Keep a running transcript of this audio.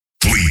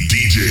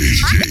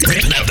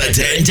Ripping up the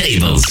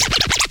turntables.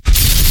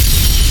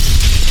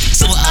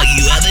 So all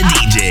you other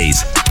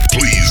DJs,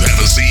 please have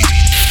a seat.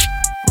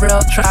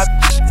 Real trap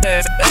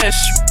ish.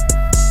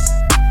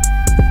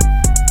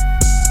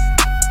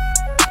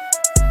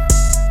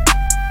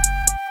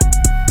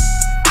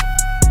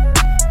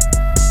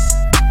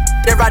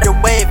 They ride the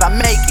wave, I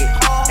make it.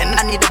 And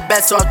I need the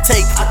best, so I'll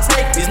take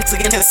it. These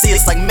niggas can see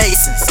it's like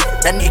Masons.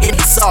 That nigga,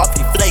 he soft,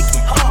 he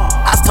flaking.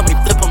 I tell me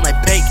flip him like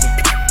bacon.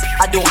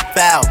 I do him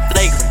foul,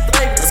 flagrant.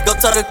 Let's go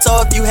toe to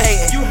toe if you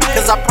hatin'.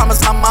 Cause I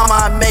promise my mama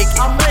I make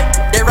it.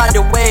 They ride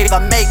the wave, I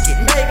make it.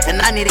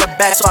 And I need it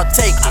back, so I'll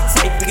take it.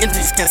 These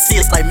niggas can see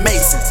it's like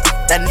Masons.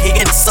 That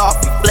nigga getting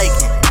soft, he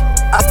flaking.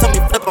 I tell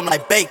me flip him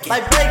like bacon.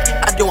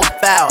 I do him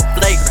foul,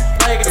 flagrant.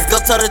 Let's go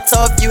toe to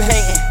toe if you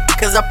hatin'.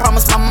 Cause I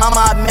promise my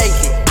mama I make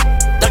it.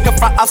 Duckin'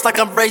 front ops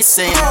like I'm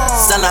racing.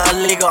 Selling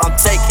illegal, I'm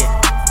taking.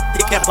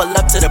 He can't pull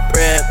up to the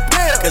crib.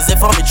 Cause if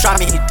homie try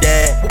me, he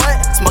dead.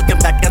 Smoking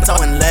back and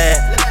towing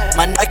lead.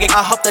 My nugget,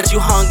 I hope that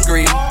you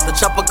hungry. The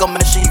chopper gon'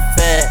 make sure you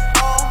fed.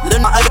 Lil'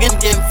 my again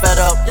getting fed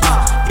up.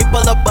 He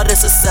pull up, but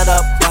it's a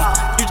setup.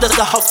 You just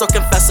a hoe, so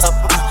confess up.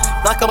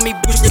 Black on me,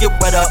 bitch, get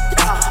wet up.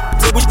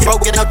 Bitch,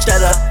 broke, get no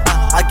cheddar.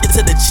 I get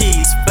to the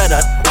cheese, better.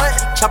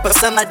 Chopper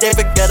sound like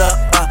David Guetta.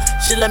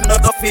 She let me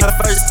know go for her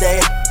first day.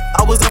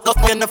 I was gonna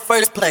go in the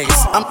first place.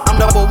 I'm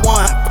number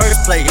one,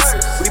 first place.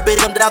 We beat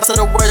them down to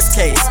the worst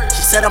case.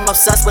 She said I'm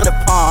obsessed with a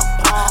pump.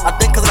 I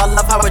think cause I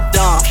love how it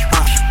dump.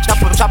 Chop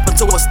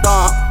to a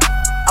stomp.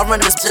 I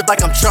run this shit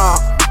like I'm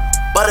Trump.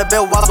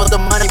 Butterbill walls with the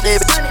money,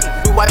 baby.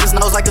 We wipe his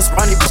nose like it's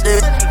runny,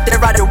 bitch. They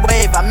ride the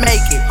wave, I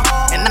make it.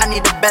 And I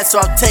need the best,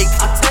 so I'll take it.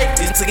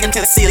 These niggas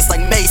can see it's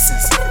like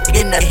Masons.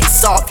 Getting that he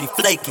soft, he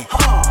flaking.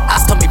 I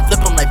told me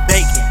flip him like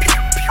bacon.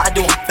 I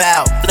do him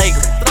foul,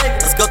 flagrant.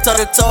 Let's go toe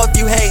to toe if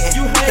you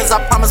hatin'. Cause I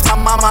promise my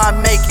mama I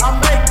make it.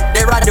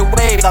 They ride the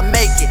wave, I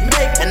make it.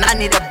 And I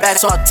need a bag,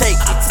 so I'll take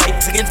it.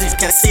 Niggas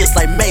can see it's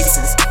like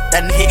Masons.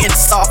 That nigga getting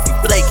soft, he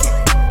flaking.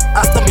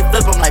 I still me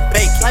flip him like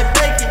bacon.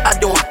 I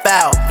do him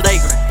foul,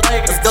 flagrant.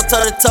 Let's go toe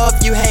to toe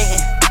if you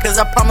hatin'.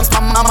 Cause I promise my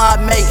mama I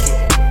make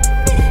it.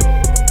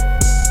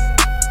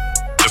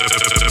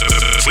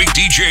 Fleet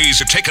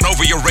DJs are taking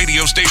over your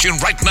radio station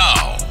right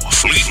now.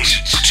 Fleet,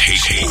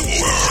 take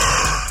over.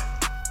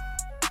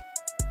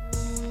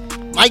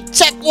 Mic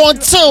check 1,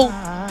 2.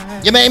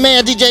 Your main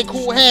man DJ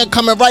Cool Hand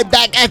coming right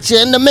back at you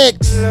in the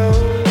mix. A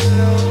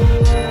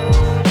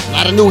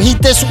lot of new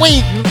heat this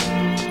week.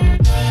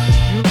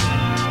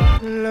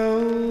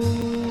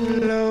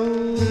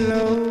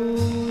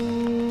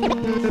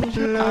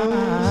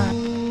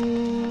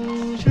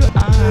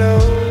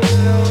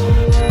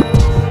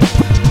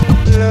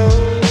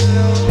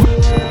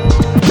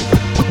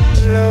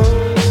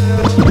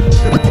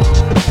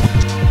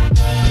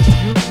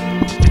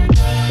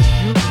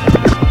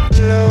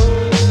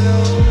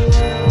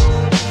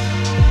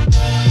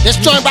 This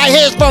joint right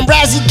here is from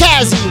Razzie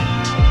Kazzy,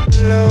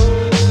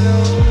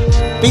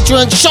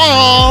 featuring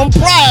Sean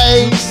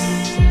Price,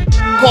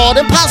 called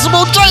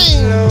Impossible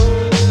Dream.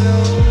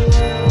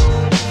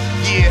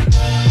 Yeah,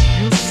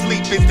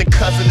 sleep is the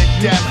cousin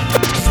of death.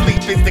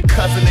 Sleep is the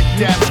cousin of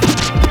death.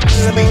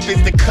 Sleep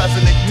is the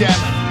cousin of death.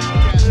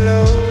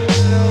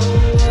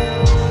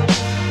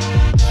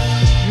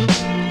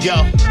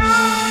 Yo.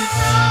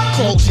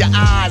 Close your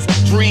eyes,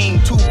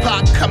 dream,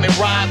 Tupac, come and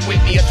ride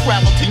with me. Or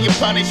travel to your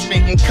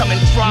punishment and come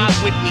and thrive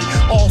with me.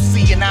 All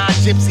seeing eye,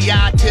 gypsy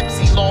eye,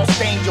 tipsy, lost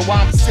angel.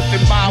 I'm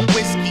sipping my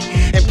whiskey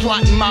and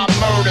plotting my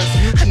murders.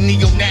 A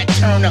neo-Nat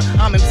Turner,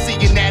 I'm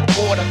emceeing that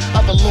order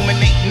of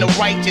illuminating the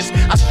righteous.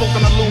 I spoke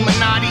on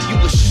Illuminati, you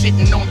was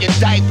shitting on your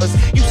diapers.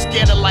 You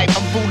scared of life,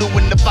 I'm voodoo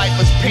in the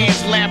vipers.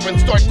 Pants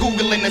labyrinth, start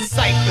Googling the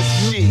ciphers.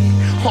 Shit,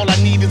 all I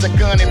need is a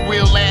gun and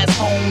real ass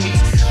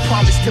homies.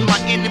 Promise to my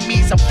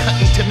enemies, I'm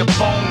cutting to the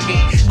bone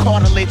meat.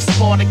 Cartilage,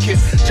 Spartacus,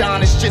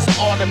 John is just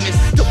Artemis.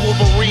 The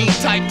Wolverine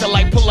type to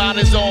like pull out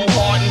his own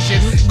heart and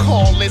just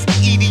call this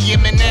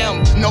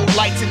EDM&M. No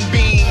lights and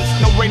beams,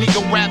 no radio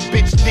rap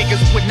bitch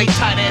niggas with they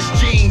tight ass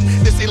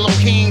jeans. This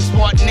Elohim,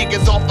 smart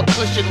niggas off a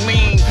cushion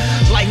lean.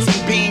 Lights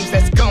and beams,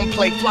 that's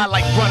gunplay, fly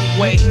like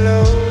runway.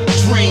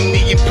 Dream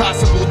the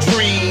impossible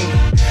dream.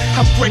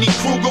 I'm Freddy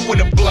Krueger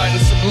with a blunt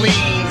and some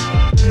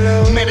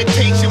lean.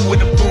 Meditation with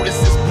a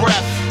Buddhist's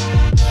breath.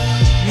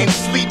 And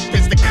sleep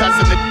is the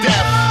cousin of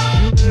death.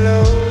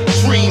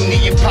 Dream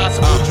the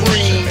impossible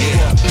dream.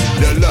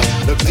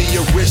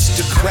 The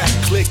aristocrat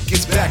click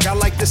is back. I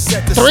like to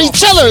set the 3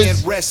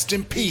 chillers. Rest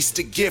in peace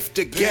to gift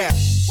a gap.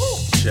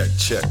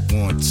 Check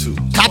 1, 2.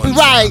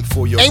 Copyright.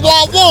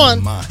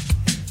 A1.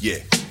 Yeah.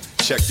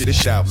 Check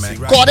this out, man.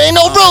 God ain't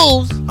no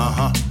rules.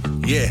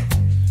 Yeah.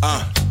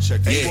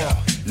 Check it out.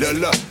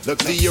 Look,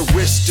 the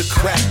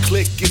aristocrat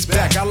click is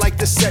back. I like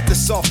to set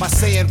this off by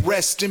saying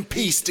rest in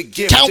peace to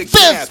give Count to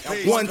gab.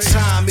 fifth. One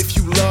time if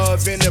you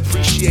love and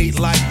appreciate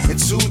life, and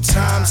two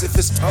times if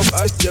it's of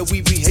us that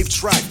we behave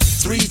trite.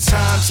 Three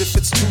times if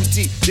it's too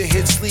deep to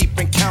hit sleep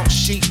and count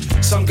sheep.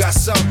 Some got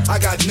some, I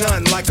got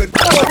none. Like a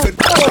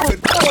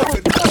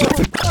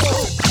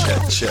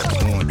check.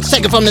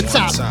 Take it from the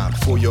top. Time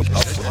for your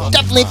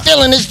Definitely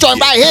feeling this joint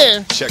right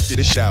here. Check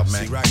this out,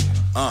 man.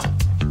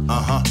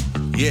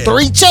 Yeah.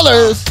 3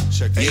 chillers.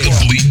 Check it The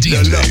Fleet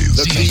DJs.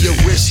 Look, the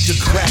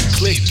aristocrat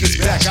click is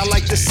back. I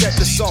like to set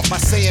this off by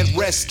saying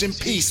rest in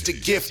peace to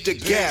gift to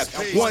gab.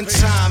 One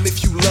time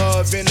if you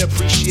love and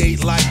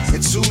appreciate life,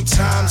 and two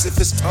times if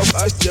it's of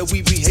us that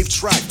we behave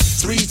trite.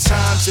 Three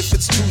times if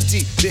it's too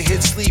deep to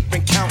hit sleep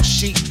and count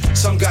sheep.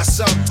 Some got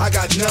some, I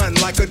got none.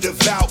 Like a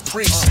devout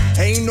priest.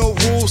 Ain't no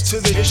rules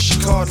to the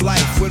issue called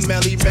life. When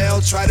Melly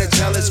Mel try to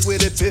tell us where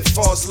the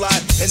pitfalls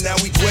lie, and now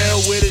we dwell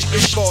where the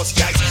pitfalls.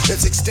 Yikes,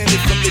 that's extended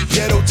from the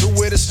ghetto to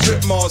where the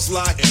strip malls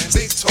lie.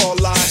 Big tall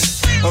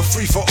lies, a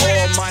free for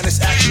all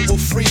minus actual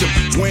freedom.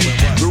 When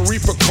the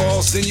reaper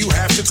calls, then you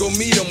have to go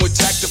meet him with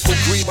tactical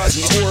grievous.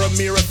 Or a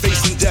mirror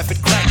facing death,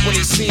 it cracked when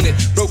he seen it.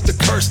 Broke the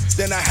curse,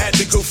 then I had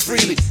to go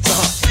freely.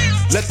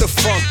 Let the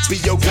funk be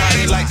your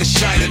guiding light to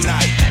shine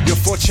tonight. Your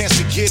fourth chance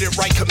to get it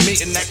right,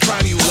 committing that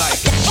crime you like.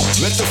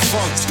 Let the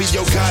funk be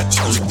your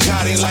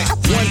guiding light.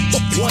 One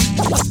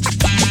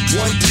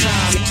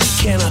time.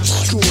 Cannot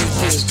destroy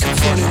this,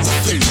 confronting the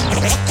face.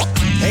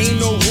 Ain't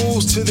no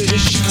rules to the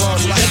issue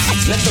called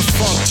life. Let the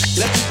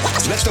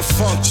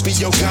funk be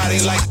your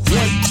guiding light.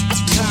 One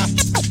time.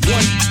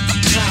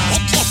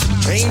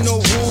 Ain't no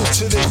rules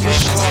to this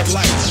issue called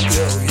life.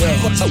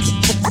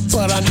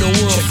 But I know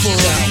we're for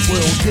out.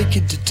 Well, they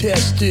can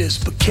detest this,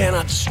 but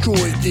cannot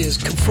destroy this,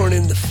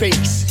 confronting the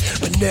face.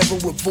 But never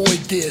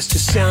avoid this. To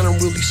sounding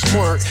really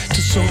smart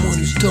to someone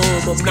who's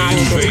dumb. I'm not.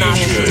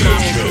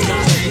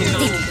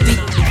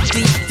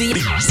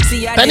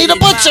 Benny the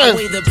Butcher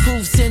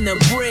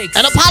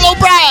and Apollo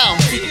Brown.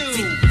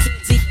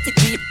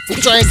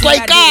 Featuring Clay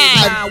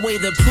God.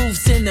 The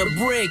proofs in the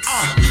bricks.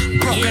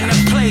 Broken the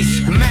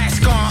place,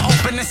 mask on,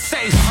 open the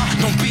safe.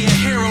 Don't be a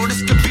hero,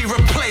 this could be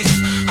replaced.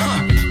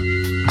 I'm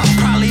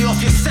probably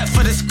off your set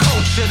for this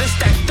culture. This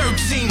that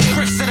 13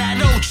 bricks of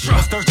that ultra.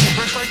 13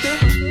 bricks right there?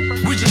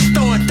 We just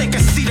throw it, they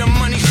can see the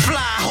money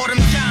fly. Hold them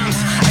dimes.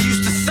 I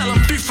used to sell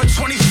them 3 for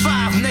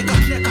 25, nigga.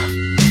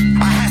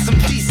 I had some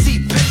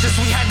DC bitches.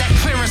 We had that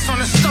clearance on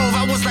the stove.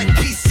 I was like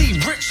PC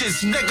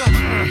riches, nigga.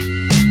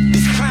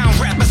 These clown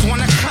rappers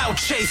wanna clout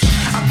chase.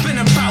 I've been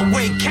about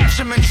weight, catch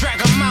them and drag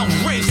them out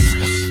race.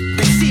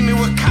 They see me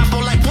with Capo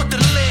like what the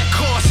lead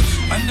cost.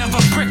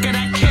 Another brick of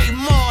that K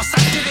Moss. I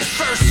did it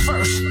first.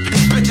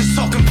 These bitches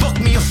talking book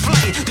me a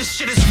flight. This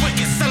shit is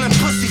wicked, selling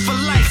pussy for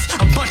likes.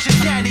 A bunch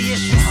of daddy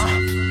issues.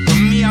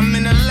 With me, I'm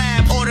in the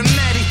lab,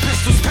 automatic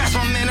pistols. Pass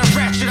my man a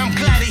ratchet, I'm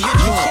glad he hit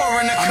you.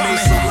 Coroner coming. I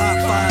made some lot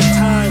 5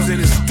 times and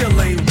it still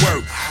ain't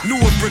work. Knew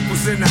a brick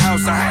was in the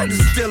house, I had to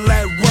still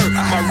at work.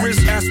 My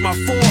wrist asked my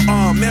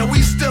forearm, man,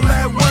 we still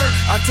at work.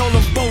 I told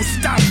them both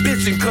stop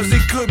bitching, cause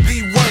it could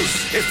be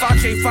worse. If I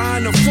can't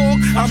find a fork,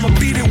 I'ma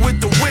beat it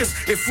with the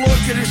whisk. If Floyd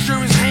can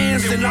assure his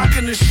hands, then I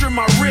can assure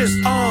my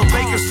wrist.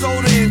 Baking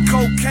soda and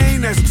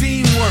cocaine, that's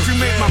teamwork.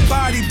 Cremate my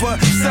body,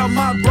 but sell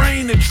my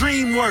brain to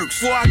DreamWorks.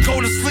 Before I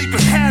go to sleep,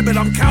 it's habit,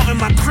 I'm counting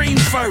my cream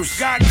first.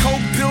 Got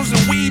coke, pills,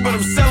 and weed, but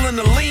I'm selling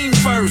the lean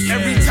first.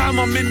 Every time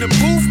I'm in the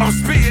booth, I'm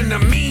spitting the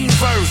mean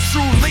verse.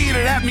 True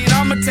leader, that mean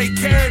I'ma take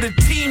care of the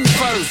team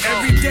first.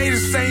 Every day the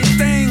same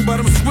thing, but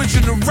I'm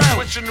switching the route.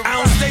 I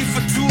don't stay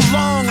for too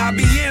long, I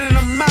be in and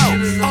I'm out.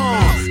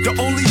 The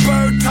only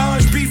bird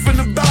Taj beefing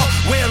about,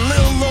 weigh a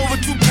little over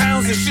 2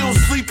 pounds and she don't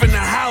sleep in the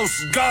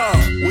house. God,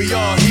 we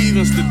all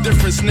heathens, the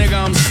difference, nigga,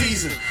 I'm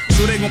seasoned.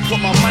 So they gon' put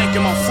my mic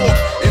and my fork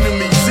in the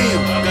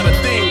museum. Got a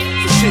thing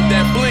for shit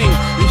that bling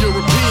in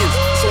Europeans,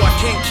 so I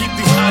can't keep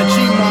these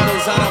IG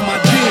models out of my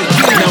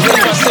DMs. Now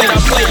if I said I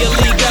play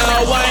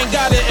illegal, I ain't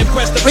gotta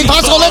impress the Free people.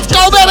 Poncho, let's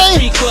go,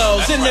 baby!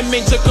 Clothes in the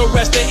mink to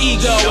caress the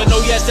ego. And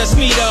oh yes, that's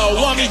me though.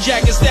 Army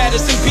jacket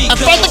status and Pico.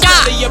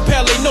 Your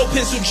Pele, no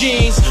pencil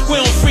jeans. We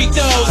don't freak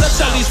those. I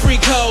tell these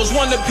freak hoes,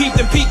 wanna peep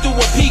then peek through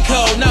a peek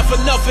hole. Not for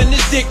nothing,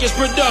 this dick is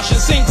production.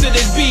 Sing to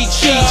this beat,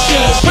 cheat.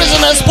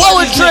 Prisoners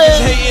poetry.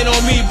 Hating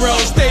on me, bro.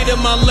 Stayed in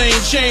my lane,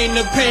 chain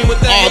the pain with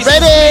the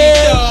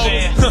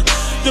already.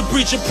 The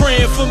preacher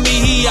praying for me,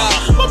 he out.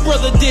 My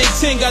brother did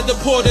 10, got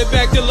deported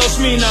back to Los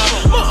Minas.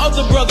 My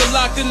other brother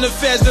locked in the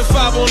feds, the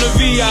 5 on the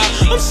VI.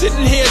 I'm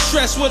sitting here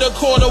stressed with a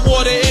quart of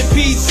water and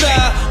pizza.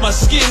 My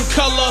skin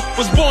color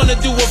was born to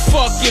do a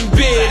fucking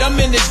bid. I'm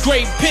in this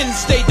great Penn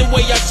State, the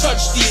way I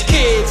touch these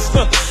kids.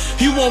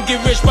 You won't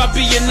get rich by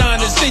being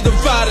honest. They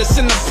divide us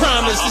in the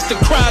promise. It's the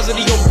cries of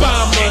the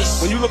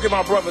Obamas. When you look at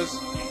my brothers,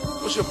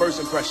 what's your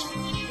first impression?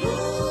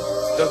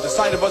 Does the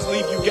sight of us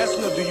leave you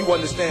guessing, or do you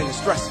understand the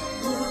stressing,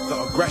 the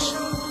aggression,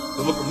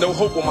 the look of no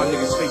hope on my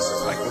niggas'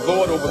 faces? Like the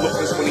Lord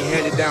overlooked us when he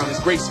handed down his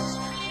graces.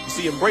 You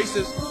see,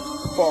 embraces,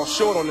 fall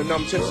short on the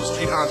numb tips of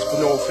street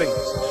entrepreneurial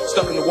fingers.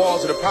 Stuck in the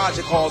walls of the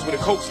project halls where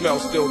the coke smell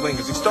still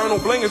lingers. External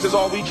blingers is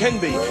all we can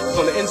be, cause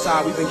on the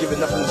inside we've been given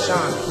nothing to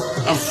shine.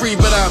 I'm free,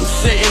 but I'm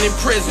sitting in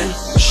prison,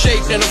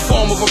 shaped in the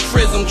form of a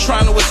prism.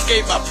 Trying to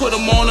escape, I put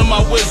them on in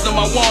my wisdom.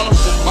 I want them,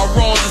 my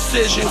wrong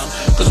decisions,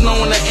 cause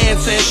knowing the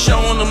answer and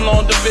showing them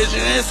long division,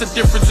 it's a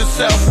difference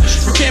itself.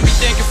 You can't be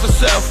thinking for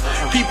self.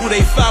 People,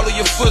 they follow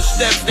your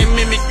footsteps, they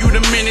mimic you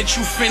the minute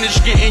you finish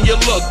getting your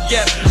look.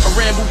 Yep, I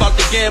ramble about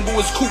the gamble,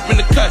 is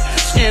cooping the cut.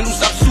 Scandals,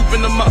 stop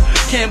souping them up.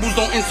 Campbells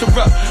don't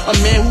interrupt. A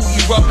man who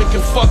erupt and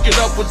can fuck it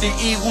up with the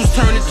Eagles,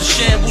 turn it to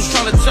shambles.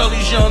 Trying to tell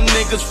these young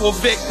niggas for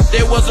Vic.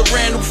 There was a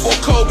Randall for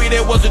Kobe,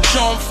 there was a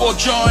John for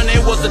John.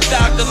 There was a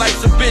doctor like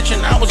a bitch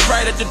and I was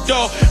right at the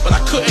door, but I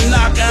couldn't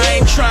knock. I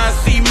ain't trying to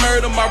see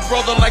murder my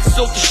brother like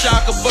Silk the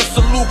Shocker. But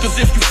salute, cause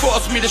if you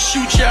force me to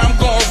shoot ya, I'm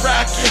gon'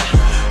 rock ya.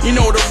 You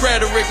know the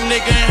rhetoric,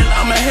 nigga, and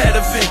I'm ahead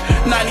of it.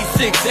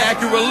 96,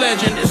 accurate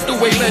legend, it's the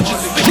way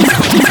legends fit.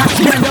 I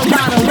spend a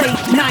lot of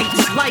late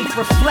nights, life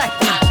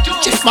reflecting.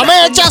 My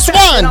man just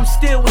won. I'm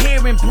still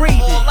here and breathing.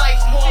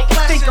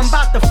 Thinking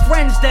about the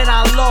friends that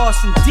I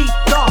lost in deep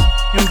thought.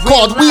 And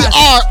called We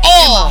Are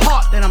All. In my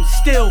heart that I'm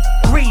still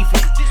grieving.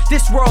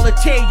 This world will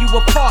tear you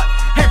apart.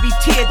 Every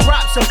tear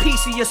drops a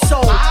piece of your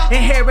soul.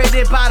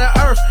 Inherited by the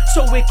earth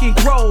so it can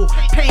grow.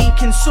 Pain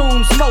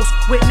consumes most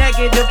with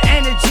negative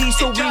energy,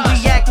 so we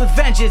react with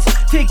vengeance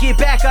to get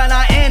back on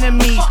our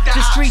enemies.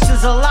 The streets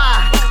is a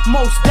lie.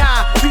 Most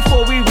die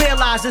before we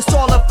realize it's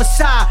all a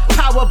facade.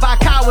 Powered by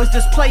cowards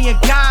just playing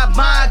God,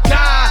 my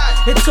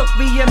God. It took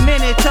me a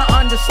minute to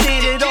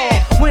understand it all.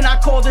 When I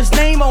called his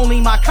name, only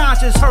my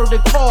conscience heard the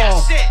call.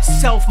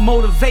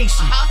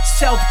 Self-motivation,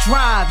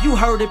 self-drive, you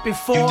heard it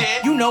before.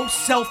 You know,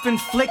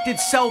 self-inflicted,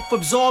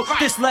 self-absorbed.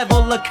 This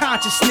level of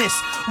consciousness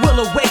will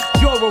awake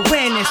your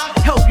awareness,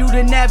 help you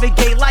to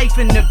navigate life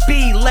and to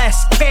be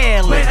less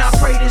careless. When I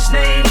pray this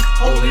name,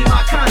 only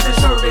my conscience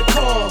heard it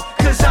call.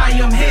 Cause I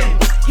am him,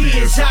 he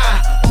is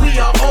I, we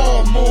are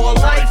all. More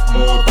life,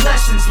 more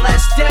blessings,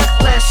 less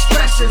death, less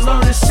stress, and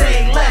learn to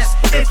say less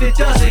if it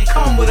doesn't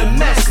come with a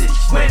message.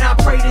 When I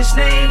pray this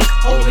name,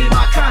 only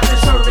my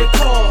conscience heard it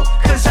call.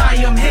 Cause I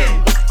am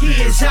him,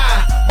 he is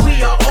I,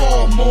 we are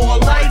all. More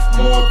life,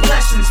 more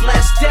blessings,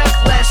 less death,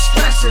 less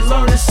stress, and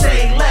learn to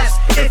say less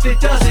if it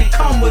doesn't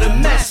come with a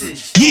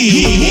message.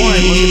 The more I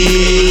look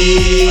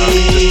at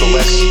the just the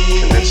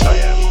less convinced I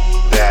am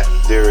that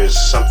there is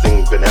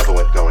something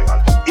benevolent going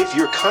on. If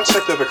your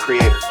concept of a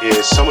creator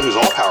is someone who's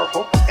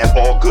all-powerful and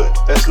all good,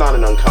 that's not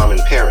an uncommon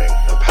pairing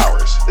of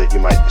powers that you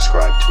might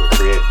describe to a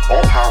creator.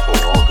 All-powerful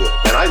and all good.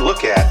 And I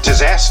look at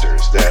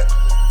disasters that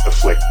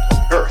afflict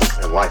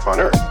Earth and life on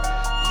Earth.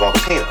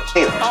 Volcanoes.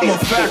 I'm a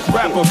fact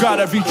rapper, got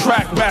every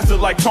track mastered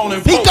like Tony.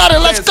 He got it,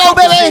 let's go,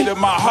 baby.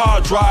 My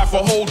hard drive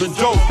for holding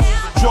dope.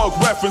 Drug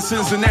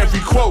references in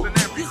every quote.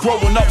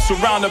 Growing up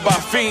surrounded by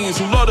fiends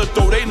who love to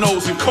throw their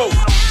nose in coke.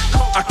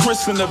 I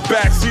christened the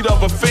backseat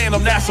of a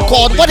Phantom, that's a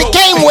called what it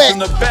came with. In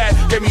the bag,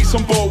 gave me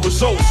some bold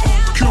results.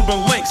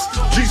 Cuban links,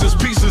 Jesus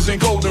pieces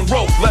and golden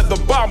ropes. Leather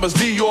bombers,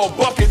 Dior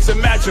buckets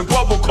and matching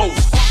bubble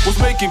coats. Was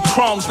making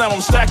crumbs, now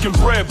I'm stacking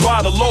bread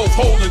by the loaf.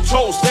 Holding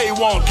toast, they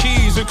want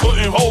keys and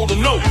couldn't hold a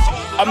note.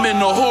 I'm in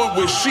the hood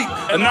with sheep,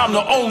 and I'm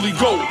the only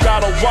goat.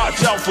 Gotta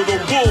watch out for the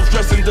wolves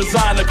dressed in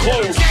designer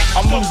clothes.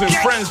 I'm losing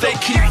friends, they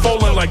keep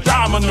falling like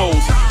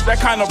dominoes. That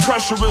kind of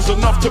pressure is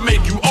enough to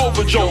make you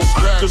overdose.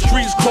 The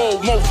streets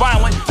cold, more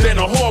violent than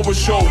a horror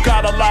show.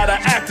 Got a lot of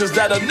actors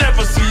that'll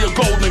never see a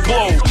golden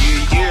globe.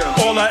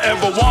 All I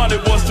ever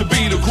wanted was to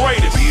be the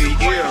greatest.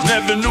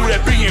 Never knew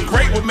that being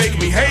great would make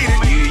me hate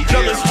it.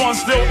 Jealous one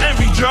still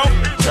envy, Joe.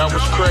 That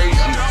was crazy.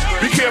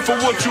 Be careful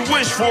what you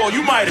wish for,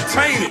 you might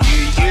attain it.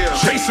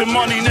 Chasing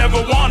money,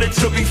 never wanted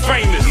to be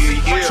famous.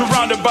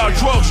 Surrounded by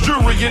drugs,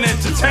 jewelry, and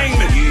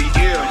entertainment.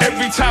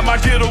 Every time I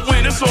get a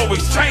win, it's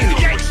always tainted.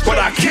 But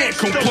I can't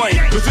complain,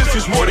 cause this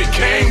is what it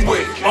came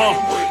with.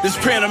 This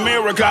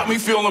Panamera got me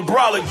feeling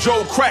brolic.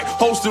 Joe Crack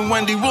hosting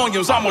Wendy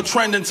Williams, I'm a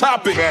trending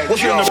topic.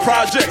 Was in the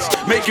projects,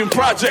 making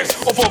projects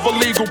off of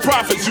illegal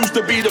profits. Used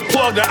to be the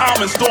plug that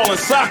I'm installing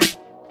sockets.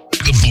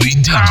 Complete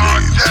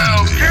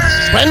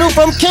DJs. Brand new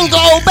from King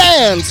Gold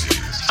Bands.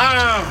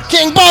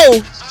 King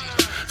Bo.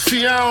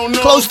 See, I don't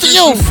know close to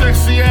you.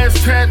 Sexy ass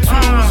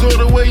tattoos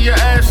or the way your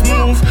ass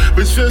moves,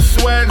 but your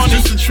swag's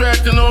just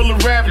attracting all the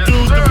rap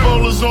dudes. The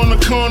bowlers on the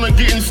corner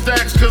getting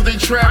stacks cause they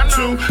trap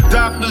too.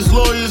 Doctors,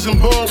 lawyers,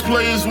 and ball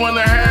players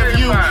wanna have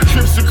you.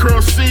 Trips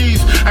across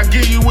seas, I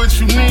give you what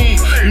you need.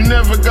 You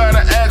never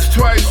gotta ask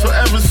twice or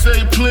ever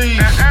say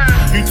please.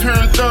 You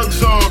turn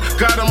thugs on,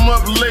 got them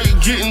up late,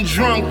 getting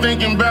drunk,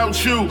 thinking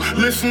about you.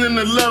 Listening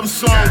to love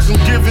songs and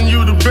giving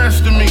you the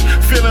best of me.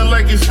 Feeling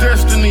like it's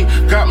destiny,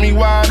 got me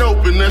wide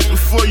open. That's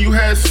before you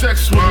had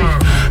sex with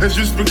me. It's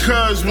just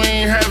because we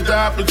ain't have the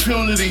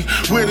opportunity.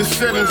 Where the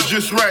setting's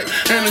just right,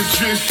 and it's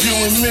just you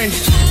and me.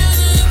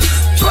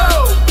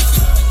 Whoa!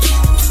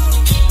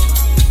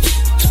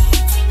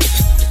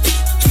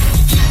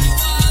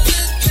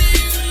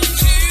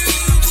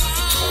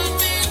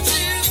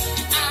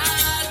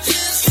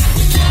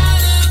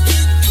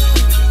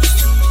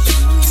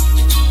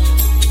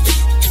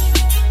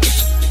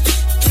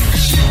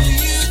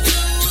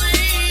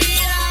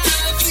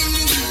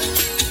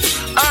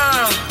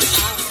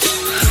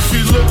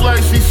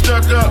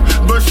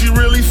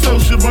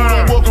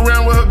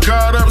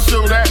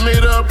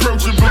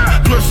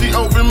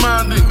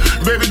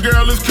 Baby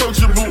girl is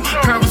coachable.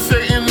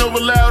 Conversating over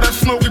loud, I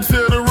smoke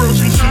until the roach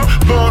you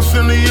shoot. Boss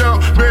in the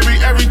York,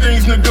 baby,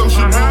 everything's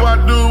negotiable. I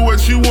do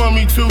what you want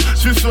me to,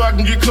 just so I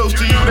can get close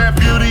to you. That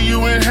beauty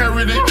you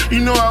inherited,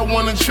 you know I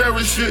wanna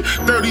cherish it.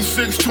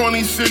 36,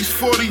 26,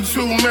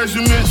 42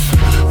 measurements.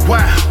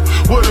 Wow,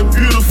 what a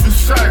beautiful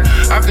sight.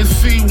 I can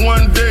see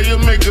one day you'll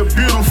make a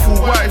beautiful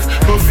wife.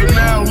 But for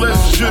now,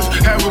 let's just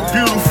have a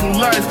beautiful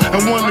life. I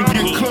wanna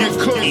get close.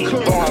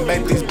 Throwing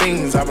back these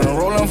beans, I've been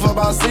rolling for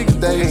about 6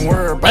 days.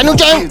 Brand new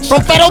joint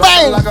from Federal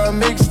Bank. Like a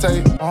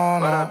mixtape.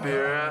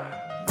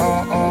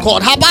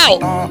 Called Hop Out.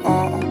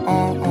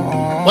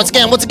 Once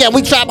again,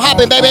 we trap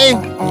hopping, baby.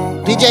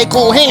 DJ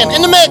Cool Hand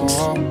in the mix.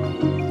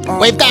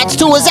 Wave Gods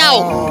 2 is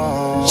out.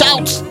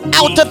 Shouts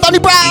out to Thunny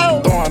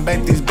Brown. Throwing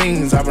back these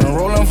beans, I've been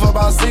rolling for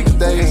about 6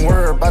 days. Ain't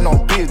worried about no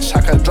bitch,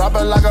 I could drop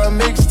it like a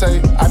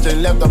mixtape. I just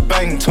left the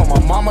bank, told my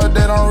mama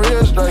that I'm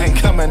real straight. Ain't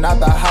coming out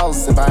the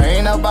house if I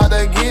ain't about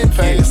to get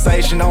paid.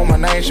 Say she know my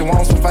name, she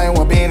wants some fame,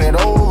 we're being it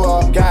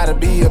over. Gotta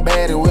be a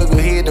baddie, wiggle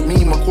head to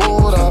meet my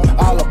quota.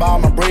 All about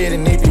my bread,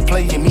 and if you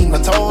play, you meet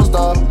my toast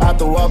up. I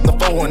threw up the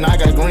 4 and I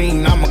got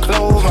green, I'm a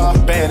clover.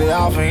 Baddie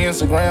off of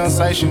Instagram,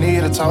 say she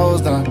need a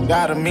toast done.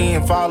 Got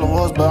 1,000,000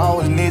 followers, but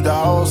always need the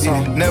whole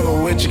song. Never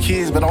with your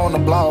kids, but on the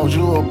blogs,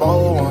 you a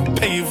bold one.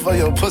 Pay you for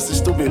your pussy,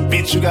 stupid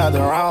bitch, you got the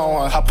wrong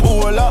one. I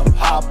pull up,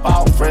 hop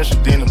out, fresher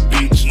than a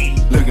beach.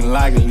 Looking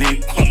like a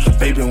leak,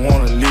 baby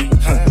wanna leak.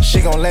 She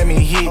gon' let me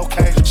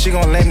hit, she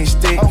gon' let me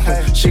stick.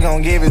 She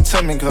gon' give it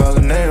to me cause a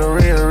nigga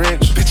real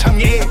rich. Bitch, I'm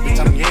yeah, bitch,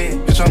 I'm yeah,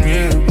 bitch, I'm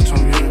yeah, bitch,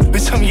 I'm yeah,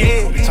 bitch, I'm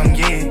yeah, bitch, I'm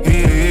yeah,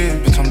 yeah,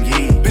 bitch, I'm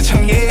yeah, bitch,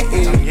 I'm yeah,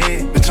 bitch, I'm yeah,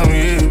 bitch, I'm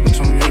yeah, bitch,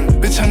 I'm yeah,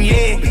 bitch, I'm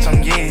yeah, bitch,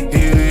 I'm yeah,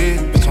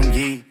 bitch, I'm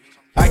yeah.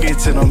 I get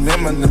to them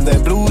lemons,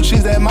 that blue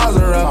cheese, that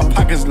mozzarella. My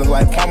pockets look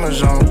like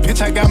Parmesan.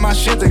 Bitch, I got my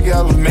shit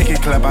together. Make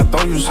it clap, I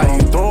throw you some. How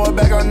you throw it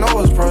back, I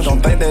know it's personal.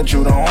 Don't think that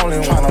you the only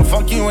one. Tryna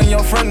fuck you and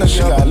your friend. She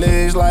got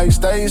legs like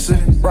Stacy,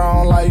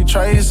 brown like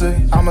Tracy.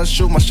 I'ma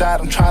shoot my shot,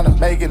 I'm tryna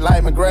make it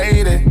like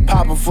McGrady.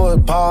 Pop a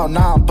football,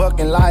 now I'm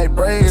bucking like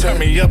Brady. Turn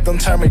me up, don't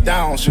turn me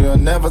down. She'll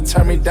never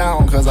turn me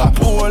down. Cause I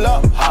pull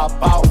up, hop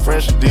out,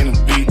 fresher than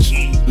a beach.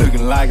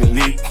 Looking like a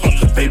leak,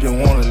 baby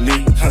wanna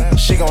leak.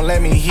 She gon'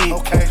 let me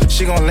hit,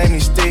 she gon' let me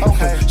stick.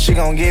 She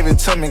gon' give it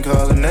to me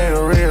cause a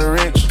nigga real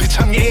rich. Bitch,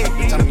 I'm yeah,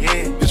 bitch, I'm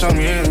yeah, bitch, I'm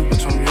yeah,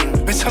 bitch, I'm yeah,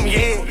 bitch, I'm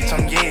yeah, bitch,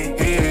 I'm yeah,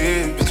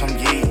 yeah, bitch, I'm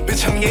yeah,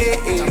 bitch, I'm yeah,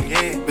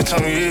 bitch,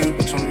 I'm yeah,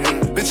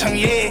 bitch, I'm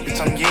yeah,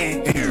 bitch, I'm yeah,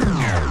 bitch, I'm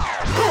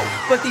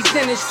yeah. But these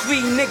industry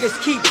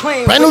niggas keep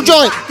playing. Brand new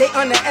joint. They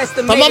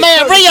underestimate from my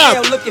man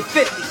Rhea. Look at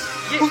 50.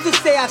 Who's to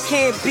say I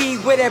can't be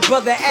where that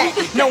brother at?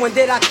 Knowing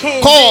that I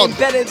can't Called,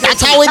 better than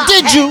that's how it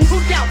did you.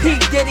 P.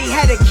 Diddy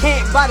had a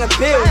camp by the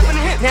building.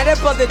 Now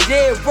that brother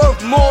dead worth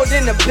more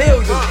than $1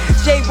 billion.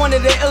 Jay one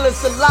of the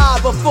illest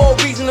alive before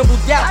reasonable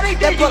doubt.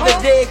 That brother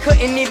dead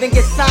couldn't even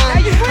get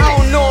signed. I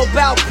don't know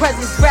about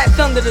presents wrapped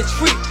under the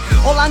tree.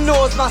 All I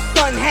know is my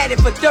son had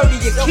it for 30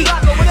 a keep.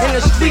 And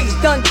the streets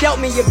done dealt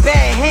me a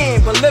bad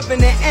hand. But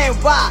living in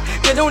NY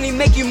could only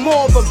make you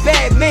more of a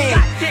bad man.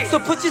 So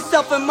put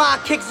yourself in my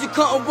kicks, you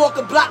couldn't walk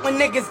a block when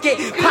niggas get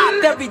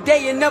popped every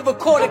day and never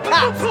caught a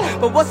cops.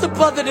 But what's a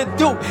brother to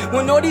do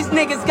when all these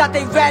niggas got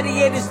their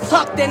radiators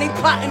tucked and they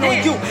plotting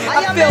on you?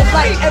 I feel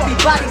like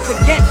everybody's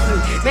against me.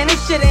 Man,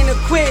 this shit ain't a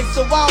quiz,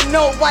 so I don't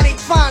know why they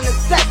trying to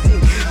set me.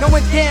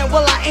 Knowing damn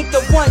well I ain't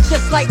the one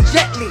just like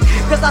Jet Li.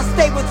 Cause I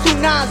stay with 2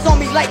 9s on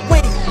me like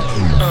Wayne.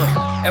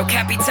 El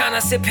Capitan, I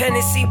sip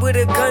Hennessy with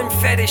a gun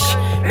fetish.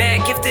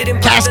 Mad gifted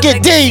and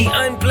Casket D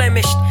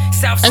unblemished.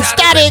 and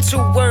Static. 2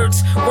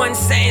 words, 1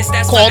 sentence.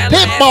 That's called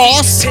Pit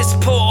Boss. Piss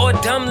poor or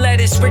dumb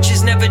lettuce.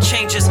 Riches never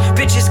change us.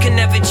 Bitches can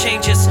never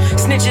change us.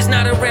 Snitches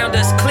not around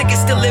us. Click is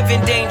still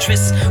living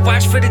dangerous.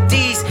 Watch for the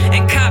D's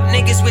and cop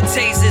niggas with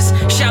tasers.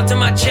 Shout to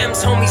my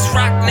gems, homies.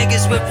 Rock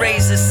niggas with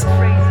razors.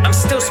 I'm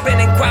still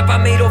spending guap I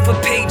made off a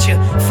pager.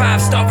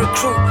 5-star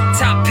recruit,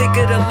 top pick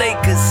of the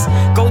Lakers.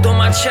 Gold on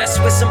my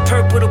chest with some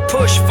purple to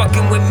push.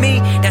 Fucking with me,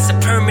 that's a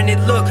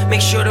permanent look.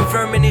 Make sure the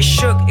vermin is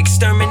shook.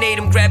 Exterminate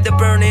them, grab the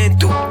burner and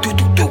do.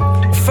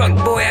 Fuck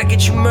boy, I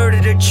get you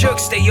murdered or chook.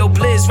 Stay yo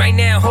blizz right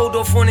now, hold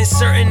off on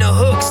inserting the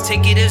hooks.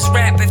 Take it as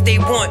rap if they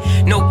want.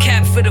 No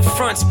cap for the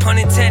fronts, pun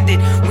intended.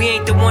 We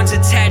ain't the ones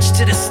attached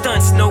to the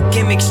stunts. No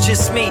gimmicks,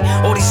 just me.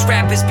 All these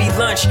rappers be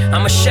lunch.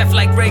 I'm a chef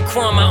like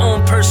Raekwon, my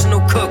own personal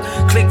cook.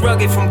 Click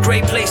rugged from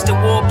Great Place to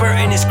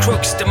Warburton is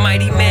crooks. The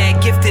mighty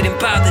mad, gifted and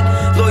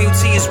bothered.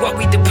 Loyalty is what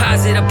we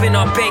deposit up in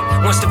our bank.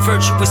 Once the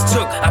virtue was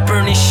took, I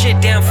burn this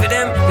shit down for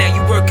them. Now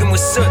you working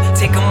with soot.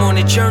 Take them on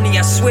a journey,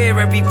 I swear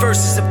every verse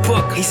is a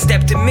book. He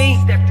stepped to me,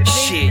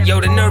 shit, yo,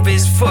 the nerve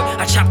is foot.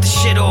 I chop the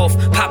shit off,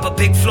 pop a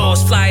big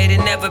floors, flyer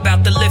than ever,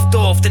 about to lift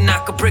off, to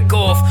knock a brick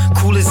off.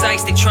 Cool as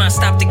ice, they try and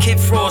stop the Kid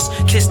Frost.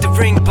 Kiss the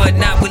ring, but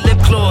not with lip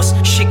gloss.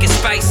 Shit get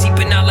spicy,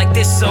 but not like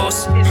this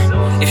sauce.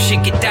 If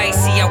shit get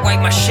dicey, I wipe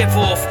my shiv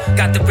off.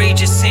 Got the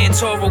rage of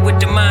Santoro with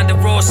the mind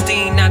of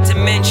Rothstein. Not to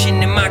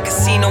mention in my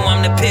casino know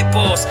I'm the pit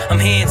boss, I'm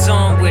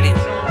hands-on with it.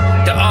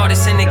 The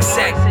artist and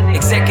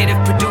executive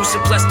producer,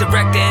 plus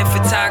director and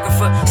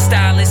photographer,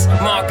 stylist,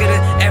 marketer,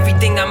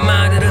 everything I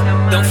monitor.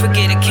 Don't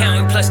forget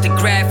accounting, plus the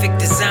graphic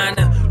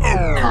designer.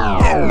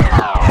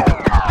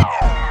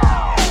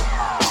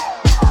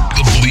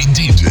 Complete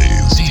DJs.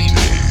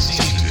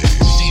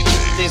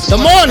 Good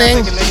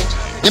morning.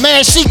 Your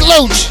man Sheik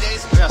Loach.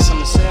 Got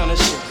something to say on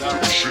this shit.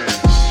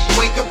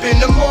 Wake up in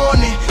the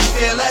morning,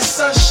 feel that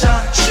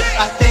sunshine.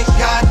 I thank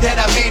God that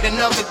I made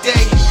another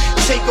day.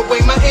 Take away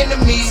my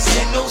enemies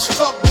and those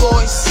fuck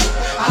boys.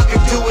 I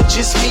could do it,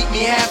 just meet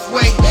me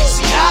halfway.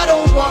 See, I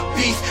don't want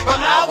beef, but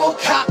I will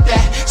cop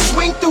that.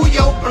 Swing through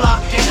your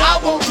block and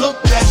I won't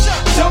look back.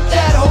 Dump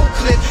that whole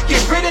clip,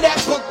 get rid of that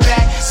book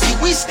bag. See,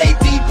 we stay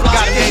deep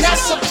blocked and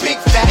that's a big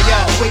fact.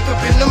 Wake up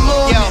in the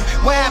morning.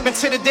 What happened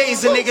to the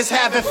days of niggas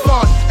having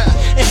fun?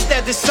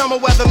 Instead, this summer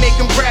weather make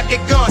them grab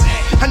their gun.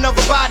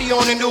 Another body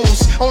on the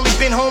news. Only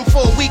been home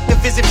for a week to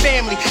visit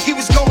family. He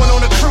was going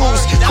on a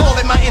cruise. Call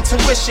it my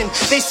intuition.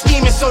 They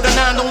scheming so the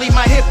 9 don't leave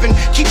my hip and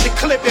keep the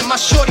clipping. My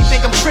shorty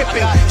think I'm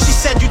tripping. She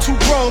said you too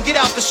grown, get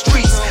out the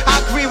streets.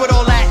 I agree with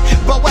all that.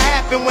 But what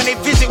happened when they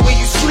visit where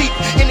you sleep?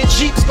 And the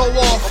Jeeps go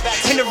off.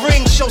 In the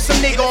ring, show some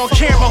nigga on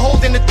camera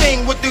holding the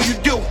thing. What do you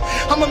do?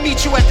 I'ma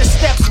meet you at the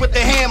steps with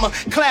the hammer.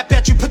 Clap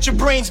at you, put your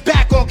brains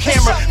back on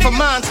camera. For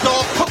mine's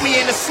dog, put me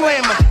in the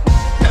slammer.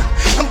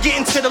 I'm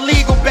getting to the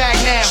legal bag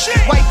now.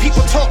 White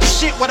people talking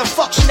shit, why the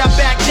fuck should I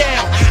back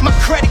down? My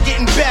credit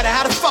getting better,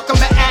 how the fuck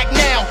I'ma act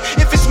now?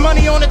 If it's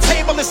money on the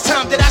table, it's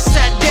time that I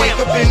sat down. Wake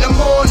up in the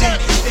morning,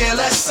 feel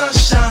that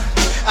sunshine.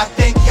 I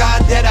thank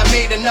God that I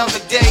made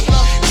another day.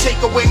 Take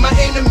away my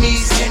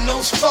enemies and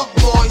those fuck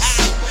boys.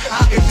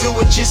 I can do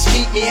it, just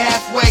meet me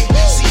halfway.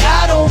 See,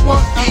 I don't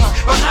want beef,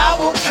 but I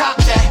will cop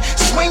that.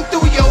 Swing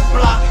through your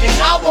block and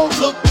I won't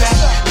look back.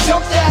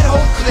 Dump that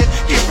whole clip,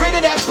 get rid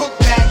of that book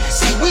bag.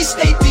 See, we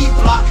stay deep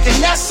blocked and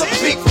that's a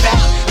big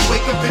fact.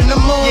 Wake up in the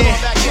morning,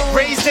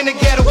 raised in the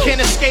ghetto, can't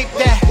escape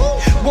that.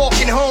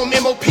 Walking home,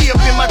 MOP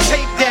up in my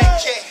tape deck.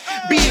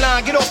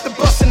 Beeline, get off the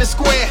bus in the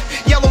square.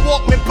 Yellow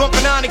Walkman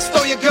bumping Onyx,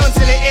 throw your guns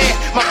in the air.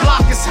 My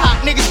block is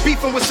hot, niggas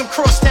beefing with some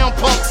crosstown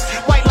punks.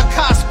 White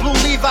Lacoste, blue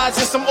Levi's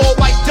and some all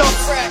white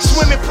dunks.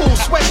 Swimming pool,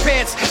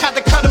 sweatpants, had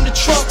to cut them to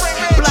trunks.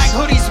 Black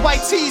hoodies,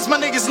 white tees, my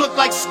niggas look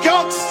like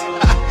skunks.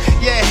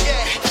 Yeah,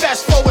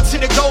 fast forward to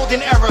the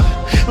golden era.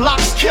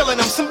 Locks killing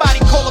them, somebody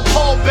call a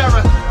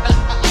pallbearer.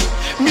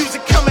 Music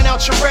coming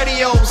out your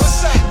radios.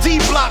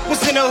 D-Block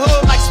was in the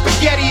hood like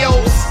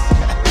SpaghettiOs.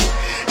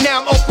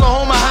 Now I'm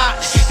Oklahoma hot.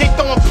 They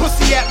throwing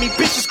pussy at me,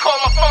 bitches call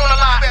my phone a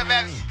lot.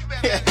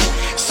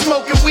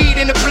 Smoking weed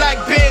in the black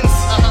Benz.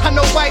 I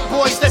know white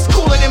boys that's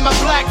cooler than my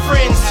black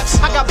friends.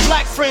 I got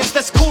black friends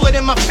that's cooler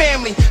than my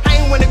family. I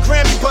ain't win a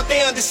Grammy, but they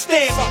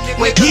understand.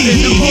 Wake up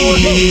in the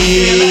morning,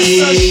 feel that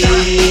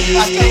sunshine.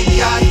 I thank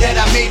God that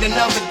I made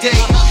another day.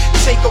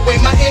 Take away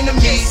my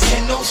enemies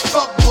and those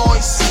fuck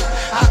boys.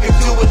 I can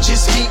do it,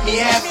 just meet me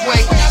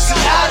halfway. See,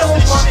 I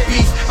don't want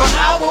beef, but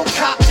I will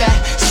cop that.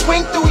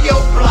 Swing through your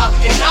block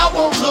and I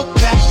won't look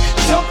back.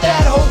 Dump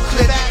that whole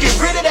clip, get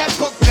rid of that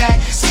book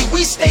bag. See,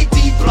 we stay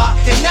deep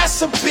blocked and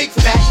that's a big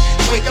fact.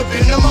 Wake up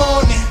in the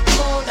morning.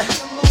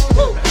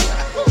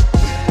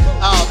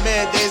 Oh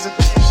man, there's a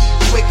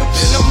wake up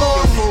in the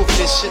morning. Move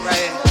this shit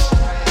right here.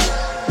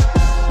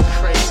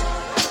 Crazy.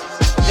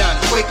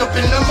 Johnny, wake up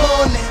in the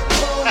morning.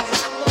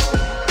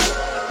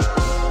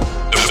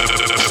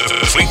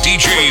 Fleet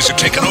DJs are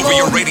taking over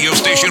your radio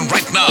station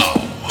right now.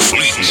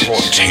 Fleet,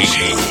 take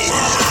over.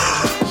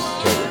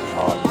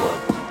 Hard work.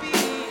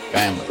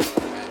 Family.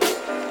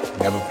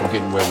 Never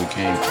forgetting where we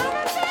came from.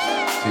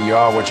 See, you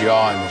are what you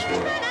are in this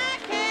world.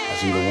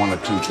 That's either one or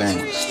two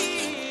things.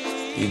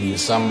 Either you're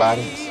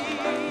somebody,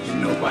 or you're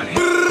nobody.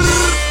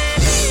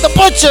 The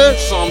Butcher.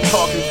 So I'm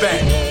talking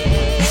back.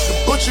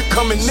 The Butcher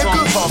coming,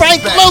 nigga.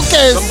 Frank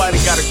Lucas. Somebody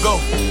gotta go.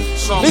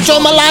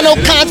 Lucho Milano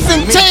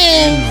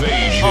Constantine.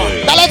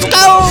 Now let's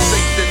go.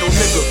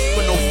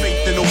 Put no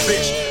faith in no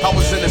bitch. I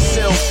was in a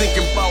cell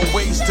thinking about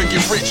ways to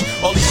get rich.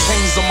 All these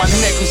chains on my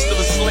neck, I'm still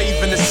a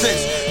slave in a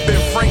sense.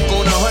 Been Frank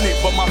on 100,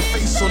 but my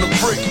face on a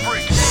brick.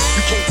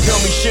 You can't tell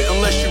me shit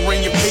unless you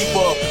ring your paper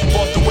up.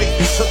 Bought the weight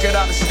and took it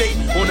out of state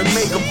on a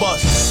mega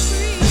bus.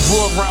 You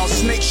grew around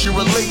snakes, you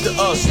relate to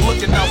us.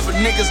 Looking out for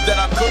niggas that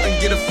I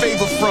couldn't get a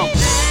favor from.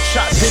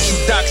 Shots hit you,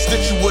 doc,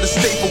 stitch you with a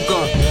staple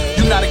gun.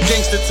 You not a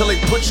gangster till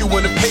they put you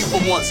in the paper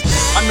once.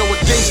 I know a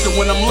gangster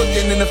when I'm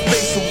looking in the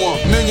face of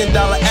one. $1 million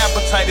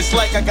appetite, it's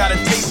like I got a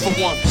taste for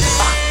one.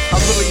 I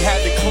really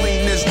had to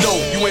clean this dough.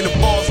 You ain't a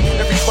boss,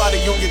 everybody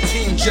on your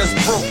team just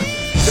broke.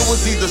 It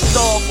was either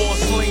starve or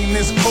sling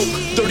this coke.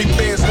 30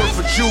 bands worth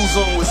of jewels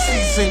on with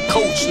seats and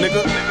coach, nigga.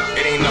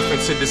 It ain't nothing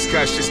to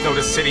discuss, just know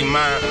the city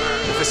mine.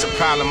 If it's a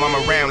problem, I'm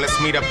around, let's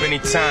meet up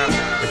anytime.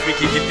 If we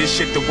can get this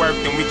shit to work,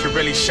 then we can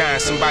really shine.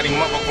 Somebody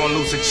mother gon'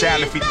 lose a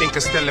child if he think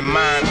it's still in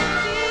mine.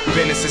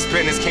 Business is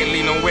business, can't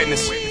leave no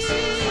witness.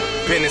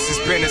 Business is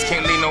business,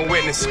 can't leave no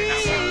witness.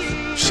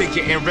 Shit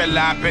getting real,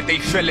 I bet they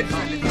feel it.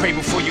 Pray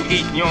before you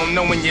eat, you don't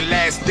know when your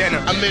last dinner.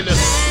 I'm in a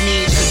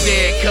mean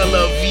sedan,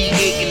 color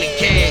V8 in the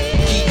cab.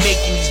 Keep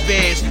making these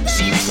bands,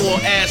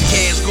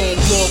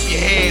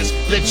 your hands,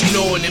 let you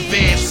know in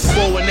advance.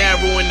 Bow and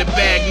arrow in the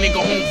bag,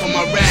 nigga home from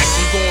my racks.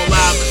 I'm going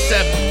live at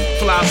 7.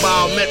 Fly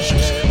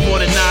biometrics, more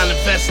than 9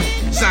 investment.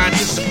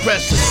 Scientists and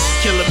pressers,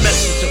 killer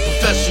message of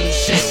professional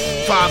shit.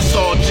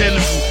 5-star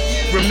general,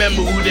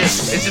 remember who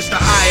this is. Just a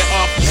higher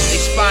office,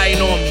 they spying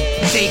on me.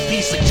 St.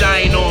 Piece a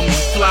giant on me.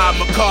 Fly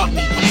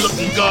McCartney, I'm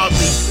looking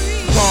godly.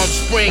 Palm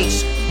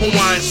Springs,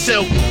 Hawaiian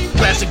silk.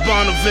 Classic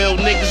Bonneville,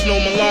 niggas know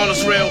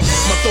Milana's real.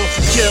 My thoughts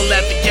were killed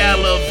at the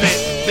gala event.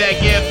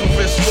 Bag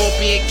Emperor,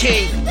 Scorpion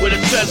King with a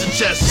treasure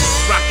chest.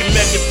 Rockin'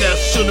 Megadeth,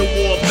 shoulda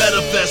wore a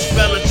better vest.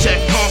 Belichick,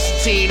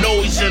 Constantine,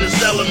 always in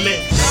his element.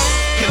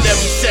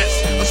 Canary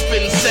sets, I'm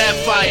spitting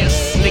sapphires.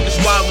 Niggas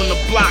wild on the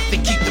block, they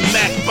keep the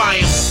Mac by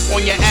 'em.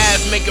 On your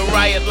ass, make a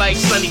riot like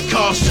Sonny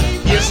Carson.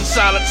 Years in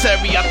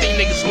solitary, I think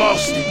niggas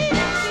lost it.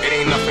 It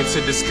ain't nothing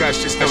to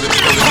discuss, just know the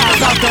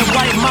Pop out that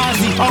white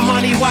Mozzie,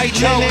 Armani white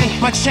linen.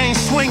 My chain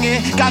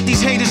swinging, got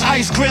these haters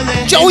ice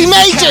grilling. Joey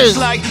Majors.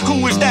 Like,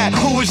 who is that?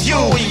 Who is you?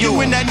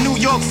 You in that New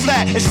York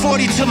flat? It's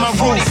 40 to my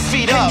roof.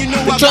 Feet up. You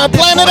know I got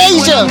Planet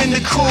Asia. in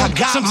the cool.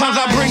 Sometimes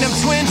I bring them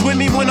twins with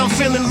me when I'm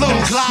feeling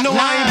loose. No,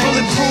 I ain't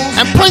bulletproof.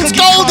 And Prince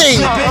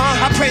Goldie.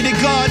 I pray to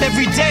God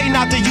every day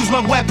not to use my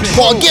weapon.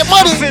 Boy, get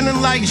money. I'm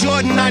feeling like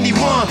Jordan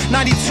 91,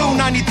 92,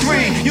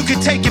 93. You can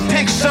take your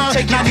pick, son.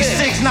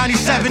 96,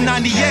 97,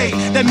 98.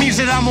 That means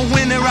that I'm a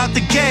winner out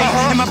the gate.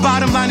 And my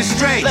bottom line is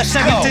straight.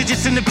 7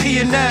 digits in the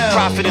P&L.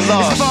 Profit and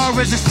loss. As far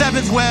as the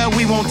 7th, well,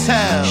 we won't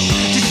tell.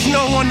 Just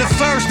know on the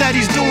 1st that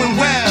he's doing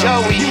well.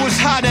 Joey. You was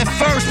hot at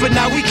first, but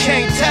now we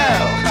can't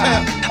tell.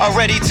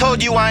 Already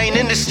told you I ain't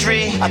in the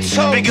street.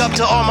 Big up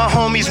to all my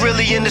homies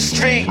really in the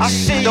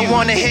streets. Don't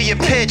wanna hear your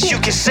pitch, you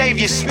can save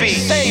your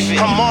speech.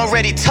 I'm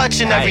already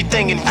touching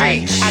everything in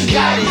reach. I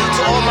got it.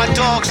 To all my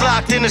dogs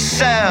locked in a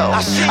cell,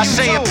 I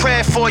say a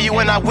prayer for you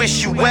and I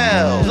wish you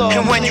well.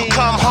 And when you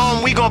come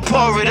home, we gon'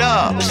 pour it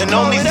up. The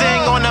only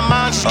thing on the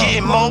mind's is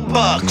getting more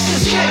bucks.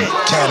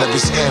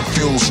 Cannabis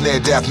infused near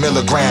death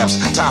milligrams.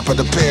 Top of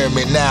the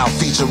pyramid now,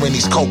 featuring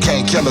these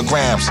cocaine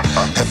kilograms.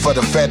 And for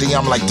the Fetty,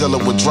 I'm like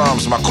dealing with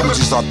drums. My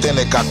Coogie's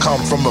authentic, I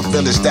come from a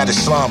village that is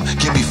slum.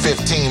 Give me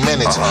 15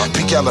 minutes.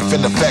 Peak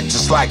elephant effect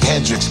just like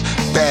Hendrix.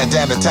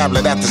 Bandana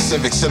tablet at the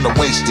Civics in the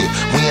wasted.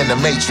 We in the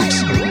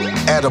Matrix.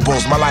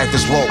 Edibles, my life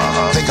is woke.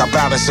 Think I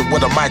balance it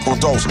with a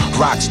microdose.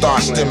 Rockstar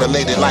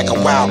stimulated like a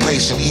wild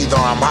patient. Either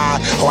I'm high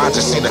or I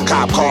just seen a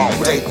cop car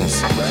on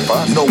Dayton's.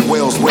 No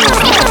wheels.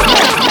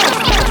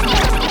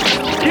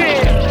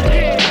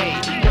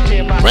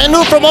 Brand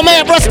new from my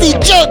man Rusty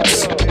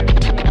Jukes.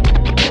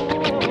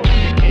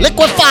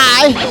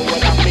 Liquify.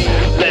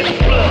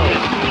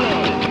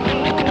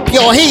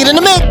 Pure heat in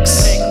the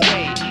mix.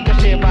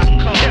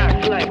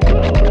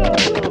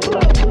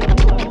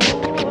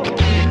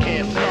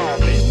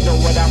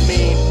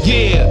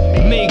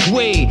 Yeah, make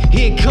way,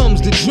 here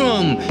comes the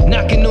drum.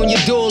 Knocking on your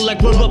door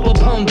like we're up a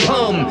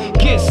pum-pum.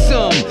 Get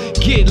some,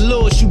 get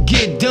lost, you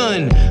get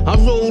done. I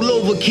roll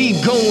over,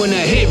 keep going,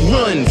 I hit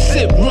run.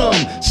 Sip rum,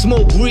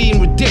 smoke weed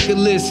and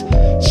ridiculous.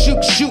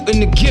 Shooting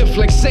the gift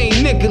like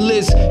St.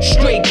 Nicholas.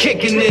 Straight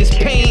kicking this,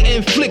 pain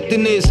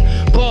inflicting this.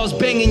 Bars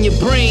banging your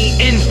brain,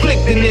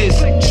 inflicting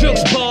this.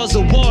 Jukes bars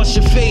will wash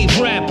your fave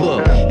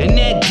rapper. And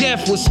that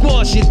death will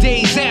squash your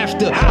days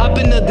after. I've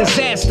been a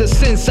disaster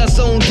since I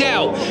zoned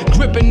out.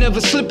 Gripping, never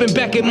slipping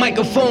back at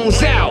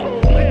microphones out.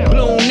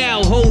 Blown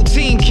out, whole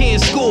team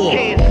can't score.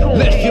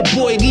 Left your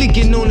boy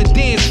leaking on the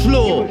dance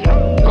floor.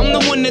 I'm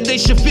the one that they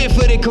should fear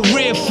for their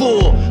career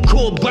for.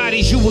 Core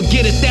bodies you would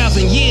get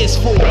 1,000 years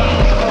for.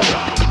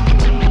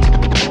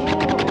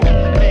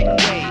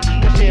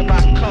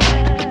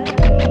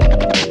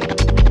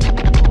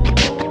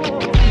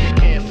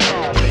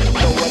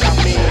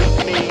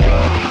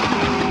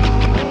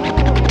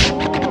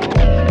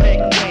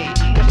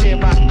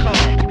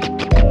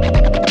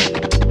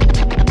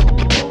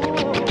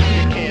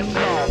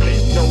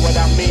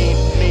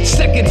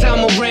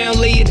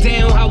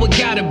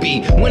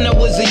 When I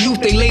was a youth,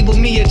 they labeled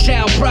me a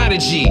child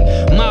prodigy.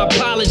 My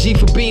apology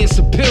for being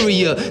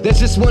superior. That's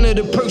just one of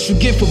the perks you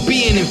get for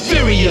being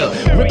inferior.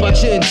 Rip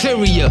out your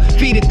interior,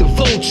 feed it to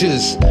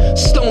vultures.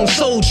 Stone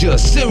soldier,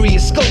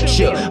 serious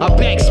sculpture. I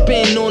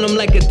backspin on them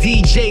like a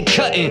DJ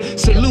cutting.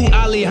 Salute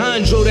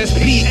Alejandro, that's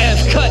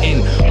PF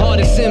cutting.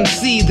 Hardest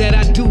MC that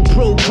I do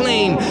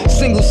proclaim.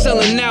 Single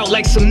selling out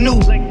like some new.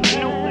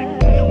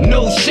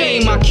 No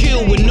shame, I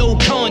kill with no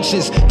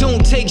conscience.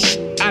 Don't take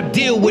I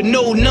deal with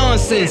no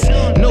nonsense.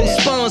 No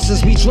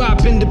sponsors, we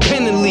drop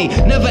independently.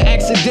 Never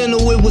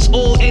accidental, it was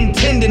all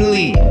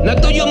intendingly. Now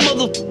throw your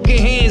motherfucking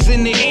hands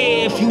in the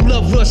air if you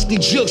love Rusty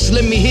Jukes.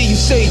 Let me hear you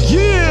say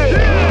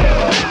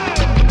yeah.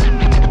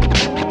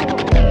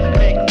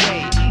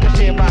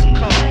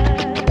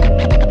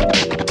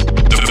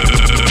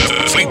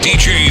 Fleet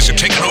DJs are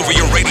taking over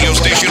your radio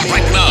station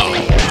right now.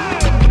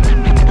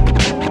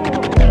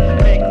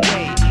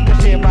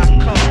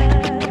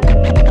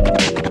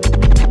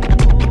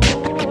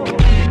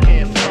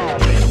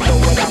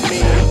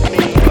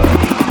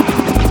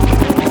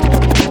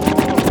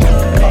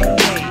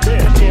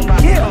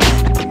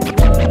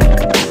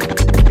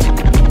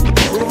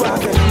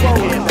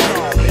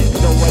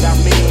 Know what I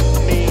mean?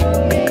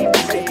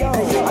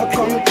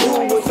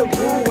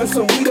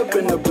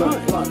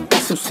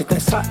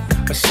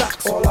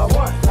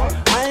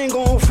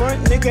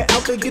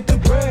 out to get the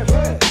bread.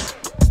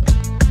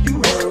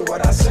 You heard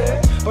what I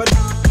said, but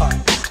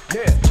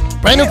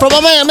yeah. Brand new from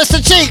my man, Mr.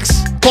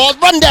 Cheeks, called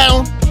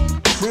Rundown.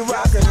 We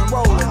rockin' and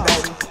rollin',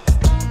 baby.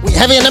 We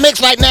heavy in the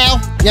mix right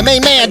now. Your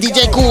main man,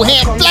 DJ Cool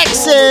Hand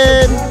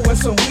flexin'. With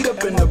some weed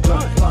up in the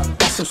blunt.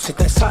 That's some shit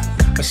that's hot.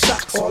 A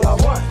shot's all I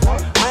want.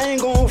 I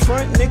ain't gon'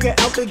 front, nigga,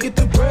 out to get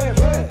the bread.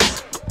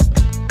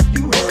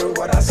 You heard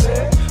what I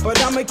said, but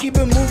I'ma keep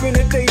it moving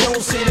if they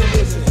don't see the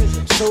vision.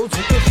 So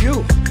take a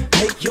few,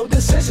 make your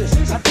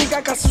decisions. I think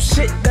I got some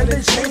shit that'll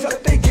change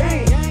up the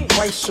game.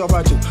 Quite sure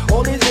I do.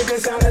 All these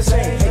niggas sound the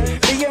same.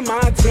 Me and my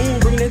team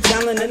bring the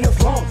talent in the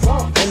funk.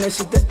 And the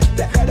shit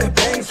that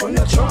bangs from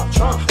the trunk.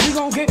 We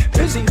gon' get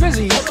busy.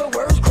 Other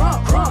words,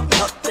 crump.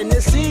 Nothing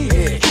to see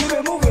here. Keep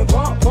it moving,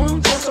 bump,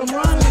 just some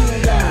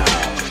running down.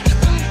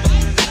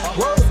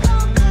 Whoa.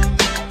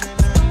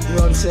 You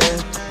know what I'm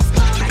saying?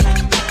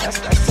 That's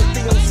the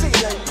DOC,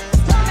 baby.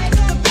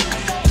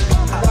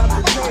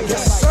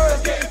 Yes, sir.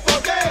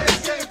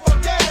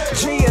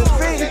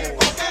 G&V.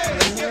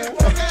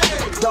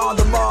 Don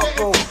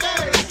DeMarco.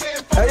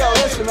 Hey, yo,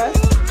 listen, man.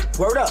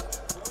 Word up.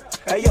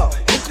 Hey, yo,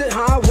 hit the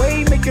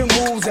highway, making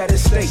moves at a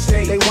state.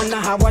 They wonder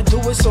how I do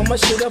it, so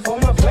much shit up on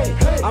my plate.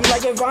 I'm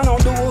like, if I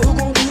don't do it, who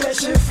gon' do that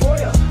shit for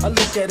ya? I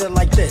look at it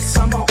like this,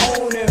 I'm my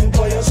own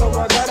employer, so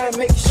I gotta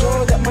make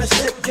sure that my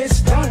shit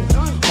gets done.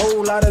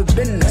 Whole lot of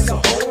business, a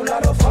whole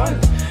lot of fun.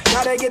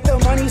 Gotta get the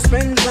money,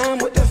 spend time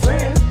with the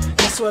fam.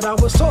 That's what I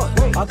was taught.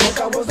 I thought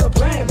that was the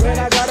plan. But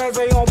I gotta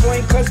stay on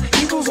point, cause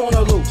eagles on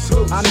the loose.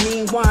 I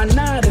mean, why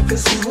not if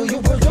it's evil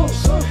you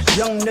produce?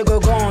 Young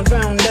nigga gone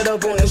down, let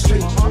up on the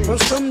street. From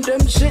some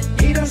dumb shit,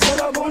 he done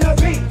set up on the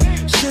beat.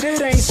 Shit,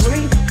 it ain't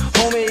sweet,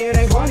 homie, it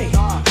ain't funny.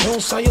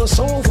 Don't sell your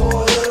soul for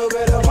a little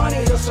bit of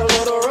money, just a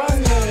little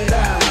running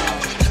down.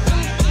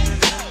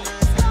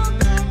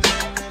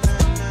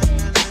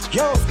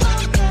 Yo,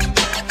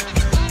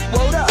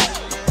 hold up,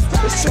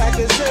 this track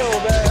is ill,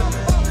 man.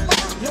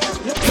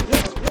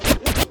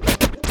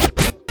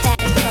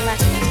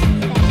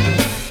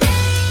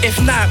 If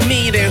not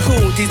me, then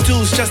who? These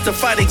dudes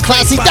justify they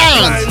Classy by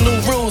Downs. applying new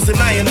rules, and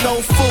I am no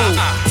fool.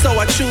 So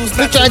I choose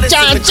not to listen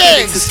to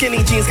critics. The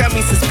skinny jeans got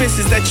me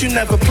suspicious that you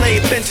never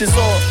played benches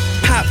or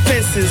hot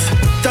fences.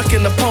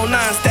 Ducking upon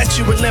nine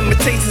statute with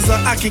limitations, or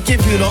I could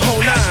give you the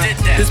whole nine.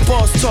 This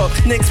boss talk,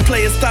 Knicks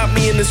players stop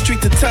me in the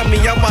street to tell me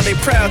I'm why they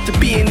proud to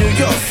be in New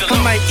York. I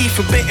might eat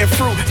forbidden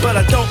fruit, but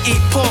I don't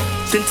eat pork.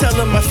 Then tell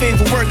them my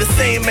favorite word the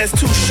same as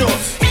too short.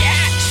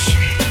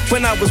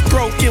 When I was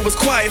broke, it was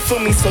quiet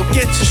for me, so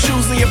get your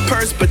shoes in your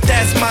purse, but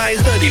that's my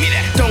hoodie.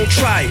 Don't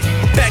try it.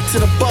 Back to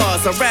the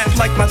bars, I rap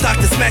like my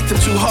doctor smacked him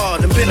too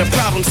hard and been a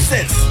problem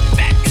since.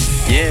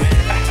 Yeah.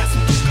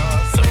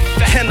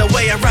 And the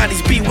way I ride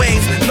these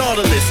B-Waves,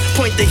 Nautilus.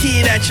 Point the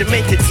heat at you,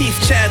 make your teeth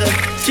chatter.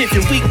 Give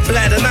you weak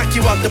bladder, knock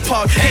you out the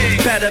park. Hey,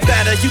 batter,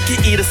 you can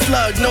eat a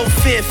slug, no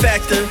fear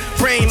factor.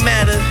 Brain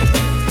matter.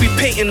 We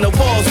painting the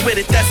walls with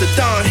it, that's a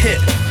dawn hit.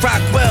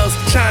 Rockwells,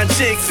 John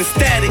Jigs, and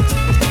Static.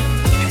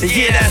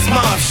 Yeah, that's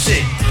mob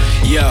shit.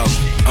 Yo,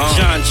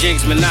 John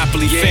Jigs,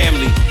 Monopoly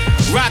family.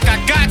 Rock,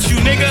 I got you,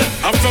 nigga.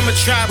 I'm from a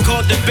tribe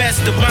called the best,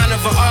 the mind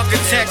of an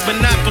architect.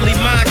 Monopoly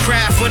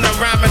Minecraft when I'm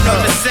rhyming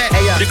on the set.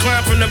 The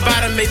climb from the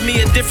bottom made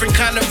me a different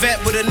kind of vet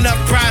with enough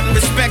pride and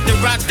respect to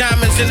rock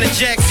diamonds in the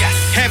jacks.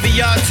 Heavy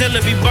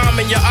artillery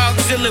bombing your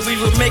auxiliary.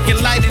 We're making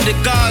light of the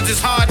gods,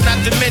 it's hard not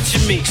to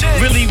mention me.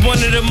 Really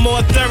one of the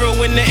more thorough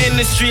in the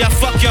industry. I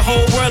fuck your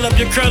whole world up,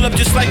 you curl up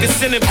just like a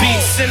centipede.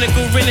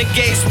 Cynical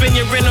renegade, spin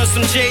your rent on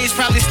some J's.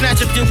 Probably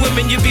snatch up your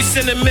women, you be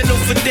sentimental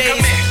for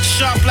days.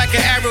 Sharp like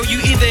an arrow,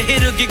 you either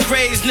hit or get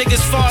grazed.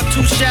 Niggas far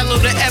too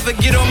shallow to ever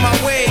get on my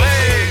way.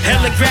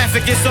 Hella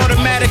graphic, it's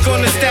automatic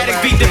on the static.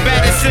 Beat the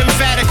baddest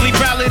emphatically,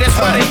 probably that's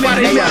why they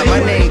mad at me.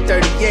 My name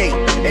 38,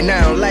 and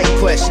I don't like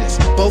questions.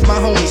 Both my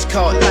homies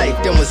caught life,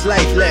 them was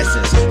life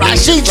lessons.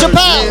 Rashid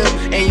Chappelle.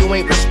 And you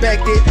ain't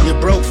respected, you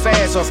broke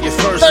fast off your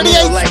first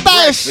meal like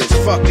breakfast.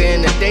 Fucker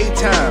in the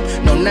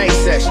daytime, no night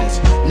sessions.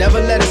 Never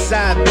let a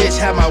side bitch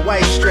have my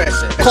wife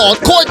stressing. Called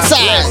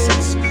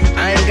courtside.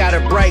 I ain't got a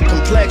bright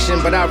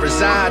complexion, but I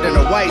reside in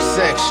a white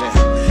section.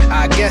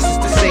 I guess it's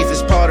the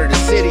safest part of the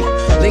city.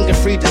 Lincoln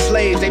freed the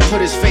slaves, they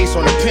put his face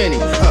on a penny.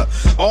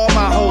 All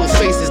my hoes'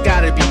 faces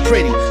gotta be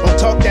pretty. Don't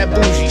talk that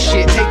bougie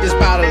shit, take this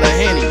bottle of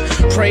Henny.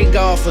 Pray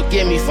God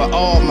forgive me for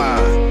all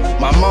mine.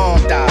 My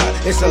mom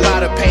died, it's a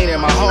lot of pain in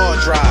my hard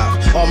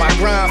drive. On my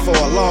grind for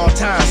a long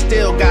time,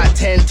 still got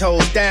 10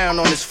 toes down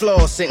on this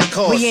floor sitting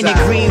courtside. We in the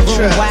green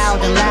room,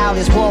 wild and loud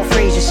as Wall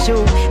Frazier's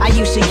too. I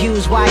used to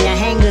use wire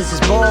hangers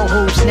as ball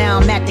hoops. Now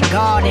I'm at the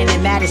Garden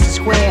in Madison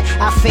Square.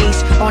 I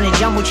face on a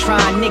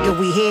Jumbotron, nigga,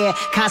 we here.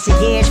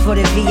 Concierge for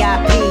the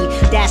VIP.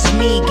 That's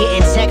me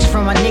getting texts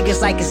from my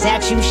niggas like, is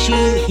that you,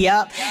 shit?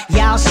 Yup.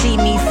 Y'all see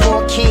me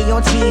 4K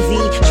on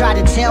TV. Try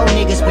to tell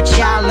niggas, but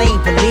y'all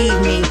ain't believe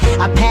me.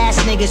 I passed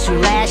niggas who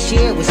last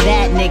year was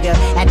that nigga.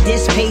 At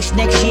this pace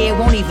next year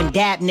won't even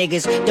dap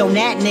niggas. Don't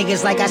at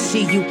niggas like I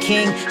see you,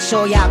 king.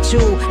 Saw y'all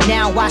too,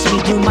 now watch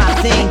me do my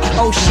thing.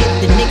 Oh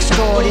shit, the Knicks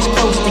scored, it's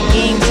close to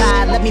game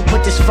time. Let me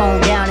put this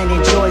phone down and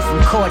enjoy from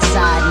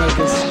courtside,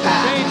 niggas.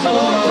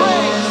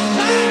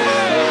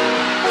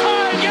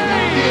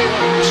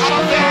 I'm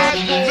a bad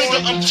nigga,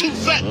 I'm too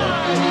fat. I'm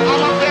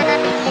a bad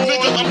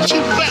nigga, I'm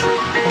too fat.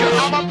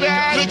 I'm a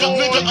bad nigga,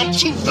 I'm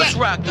too fat. Let's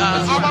rock,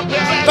 guys. I'm a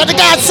bad Brother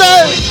Godson.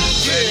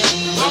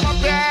 I'm a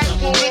bad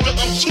nigga,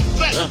 I'm too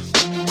fat.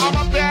 I'm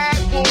a bad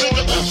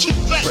nigga, I'm too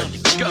fat.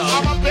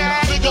 I'm a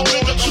bad nigga,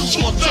 I'm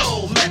too fat.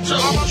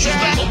 I'm a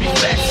bad nigga,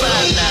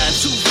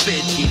 5'9",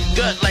 250,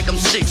 gut like I'm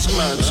 6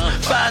 months.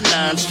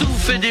 5'9",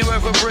 250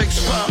 worth of bricks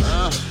pump.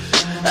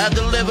 I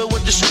deliver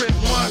with the strip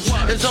once.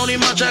 There's only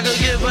much I could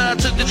give, but I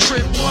took the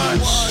trip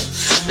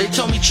once. They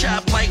told me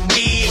chop like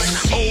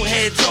this. Old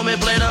head told me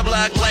play the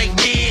block like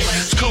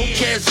this.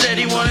 Cokehead said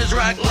he want his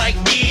rock like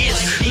this.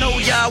 No,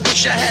 y'all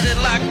wish I had it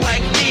locked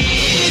like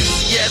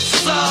this. Yes,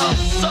 sir.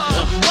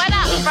 What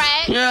up,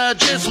 Fred? Yeah,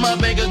 just my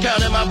bank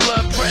account and my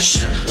blood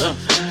pressure.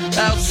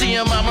 I'll see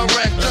him, I'm a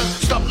wrecker.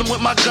 Stumped him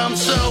with my gum,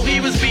 so he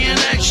was being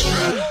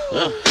extra.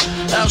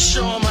 I'll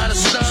show him how to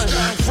stun.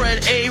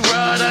 Fred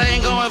A-Rod, I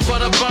ain't going for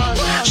the bun.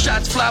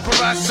 Shots fly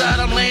peroxide,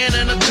 I'm laying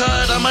in the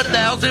cut. I'm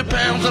 1,000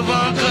 pounds of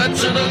uncut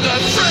to the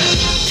gut. Fred.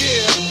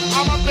 Yeah,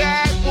 I'm a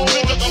bad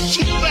nigga, I'm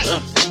too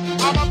fat.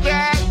 I'm a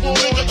bad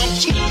nigga, I'm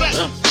too fat.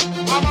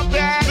 I'm a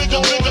bad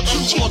nigga, I'm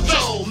too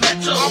fat.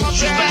 I'm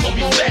a bad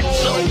nigga,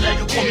 Fatso, now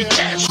you call me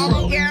Castro.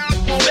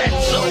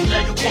 Fatso,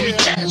 now you call me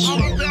Castro.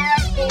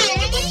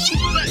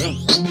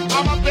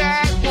 I'm a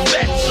bad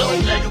Fatso,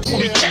 now you call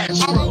me Castro.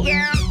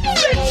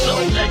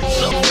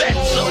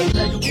 Fatso,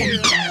 now you call me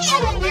Castro.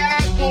 I'm a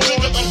bad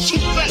nigga, I'm too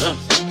fat.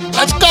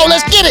 Let's go,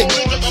 let's get it.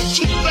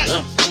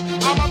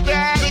 I'm a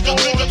bad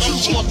nigga, too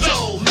fat.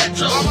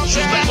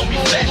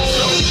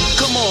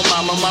 Come on,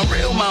 mama, my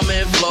real mama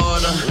in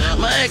Florida.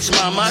 My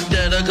ex-mama, I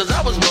dead her, cause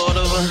I was bored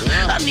of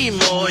her. I need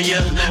more,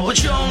 yeah.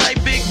 But you don't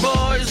like big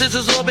boys, this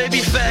is all baby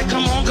fat.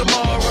 Come on,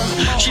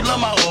 Gamora. She love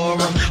my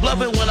aura,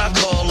 love it when I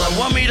call her.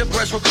 Want me to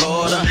press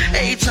recorder.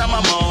 Every time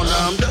I'm on her,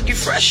 I'm Dougie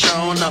Fresh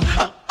on her.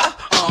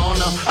 On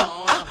her.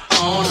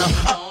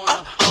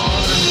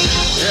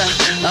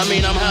 Yeah, I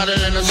mean I'm hotter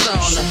than a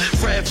sauna.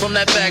 Fred from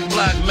that back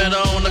block, met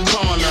her on the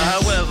corner.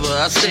 However,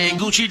 I stay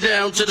Gucci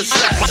down to the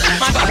side.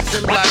 Spots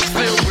and blocks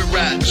filled with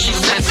rock. She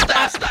said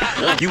stop.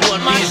 You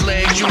want these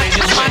legs, you ain't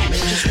just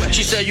wait.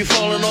 She said you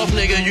falling off,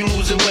 nigga, you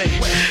losing weight.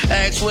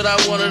 Asked what I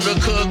wanted to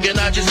cook and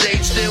I just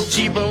ate still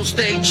T-bone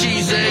steak,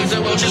 cheese, eggs,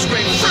 and well just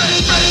straight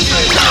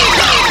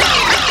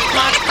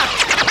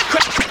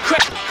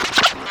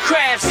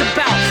Crafts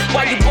about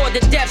while you bored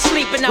to death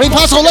sleeping. Reap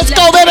Hustle, let's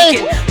go,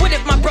 baby. What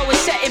if my bro is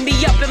setting me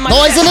up in my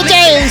noise in the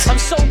days? I'm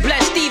so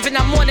blessed, even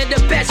I'm one of the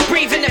best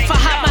breathing. If I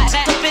hide my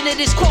head up into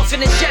this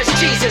coffin, it's just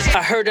Jesus.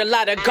 I heard a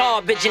lot of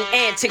garbage and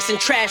antics and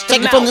trash.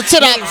 Take it from the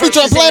tip out,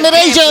 featuring Planet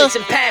Asia.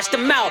 And pass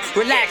them out.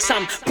 Relax,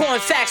 I'm pouring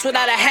facts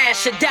without a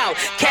hash of doubt.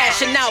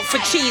 Cashing out for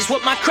cheese,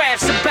 what my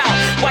craft's about.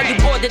 While you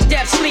bored to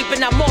death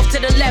sleeping, I'm off to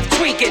the left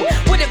tweaking.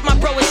 What if my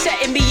bro is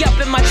setting me up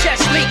and my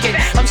chest leaking?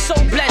 I'm so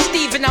blessed,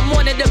 even I'm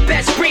one of the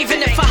best breathing.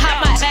 If I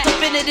hide my head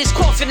up into this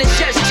coffin, it's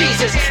just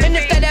Jesus. And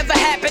if that ever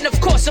happened, of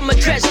course I'm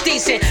dressed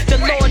decent. The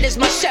Lord is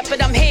my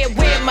shepherd, I'm here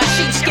wearing my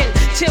sheepskin.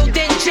 Till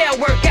then, jail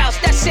workouts,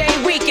 that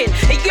same weekend.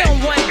 And you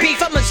don't want beef,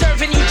 I'm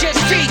observing you just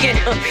vegan.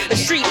 A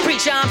street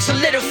preacher, I'm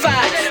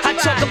solidified. I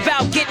talk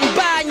about getting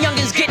by and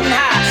youngins getting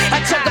high.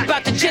 I talk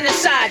about the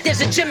genocide, there's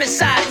a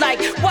genocide.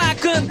 Like, why a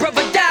good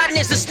brother died and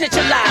there's a snitch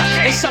alive.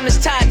 And some is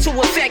tied to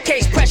a fat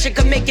case, pressure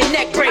can make your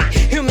neck break.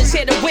 Humans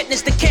here to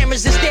witness, the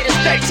cameras is there to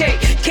spectate.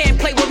 Can't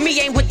play with me,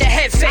 ain't with the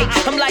head fake.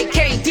 I'm like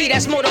KD,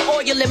 that's more the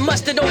oil and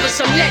mustard over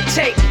some net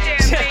tape.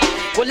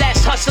 Well,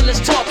 that's hustlers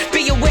talk.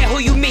 Be aware who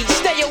you meet.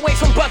 Stay away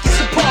from buckets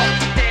and park.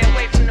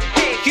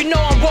 You know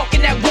I'm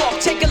walking that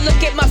walk. Take a look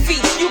at my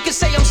feet. You can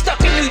say I'm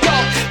stuck in New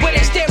York, where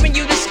they staring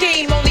you to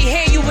scheme. Only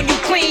hear you when you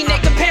clean. They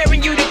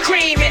comparing you to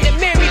cream. And the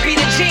Mary be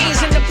the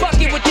jeans. And the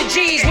bucket with the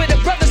G's. Where the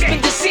brothers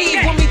been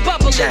deceived. When we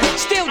bubbling,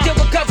 still deal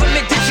with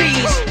government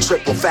disease.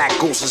 Triple fat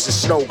gooses and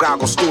snow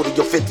goggles.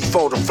 Studio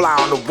 54 to fly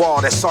on the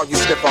wall. That saw you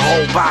sniff a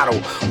whole bottle.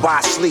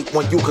 Why sleep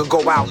when you can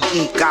go out and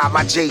eat? God,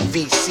 my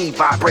JVC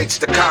vibrates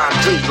the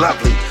concrete.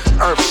 Lovely.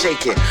 Earth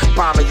shaking,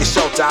 bombing your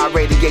shelter, I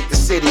radiate the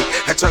city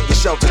and turn your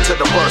shelter to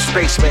the worst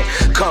basement.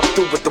 Come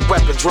through with the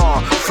weapon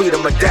drawn,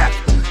 freedom or death.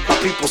 My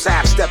people's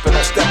half stepping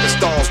on stepping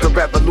stones. The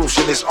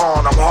revolution is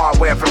on. I'm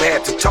hardware from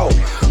head to toe.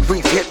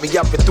 Reef hit me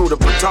up and through the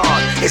baton.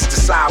 It's the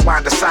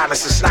sidewinder,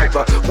 silence, and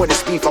sniper. When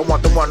it's beef, I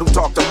want the one who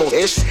talk the most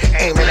ish.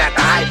 Aiming at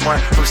the hype one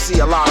from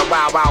CLR to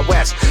Wild Wild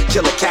West.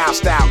 Killer cow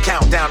style,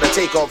 countdown to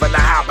takeover.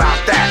 Now how about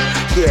that?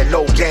 Yeah,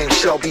 no game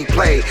shall be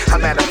played. I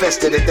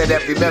manifested it that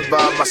every member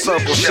of my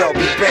circle shall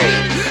be paid.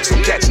 So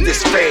catch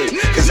this fade,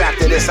 cause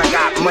after this I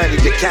got money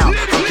to count.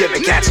 I'm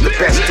giving cats the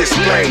best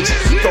displays.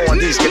 Throwing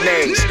these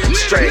grenades,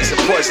 strays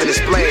and poisonous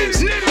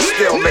blaze.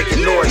 Still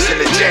making noise in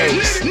the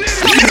J's.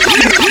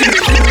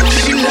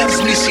 She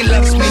loves me, she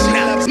loves me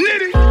now.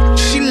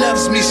 She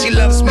loves me, she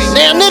loves me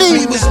now.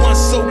 We was once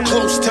so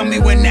close, tell me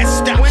when that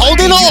stopped.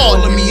 Holding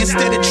on. Me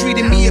instead of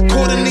treating me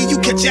accordingly. You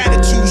catch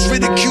attitudes,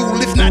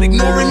 ridicule, if not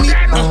ignoring me.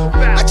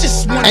 I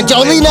just want and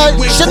Jolena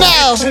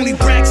Chanel. Tony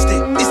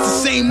Braxton, it's the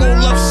same old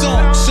love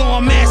song. So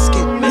I'm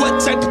asking,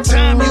 what type of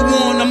time you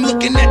on? I'm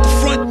looking at the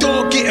front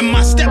door, getting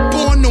my step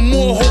on. No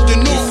more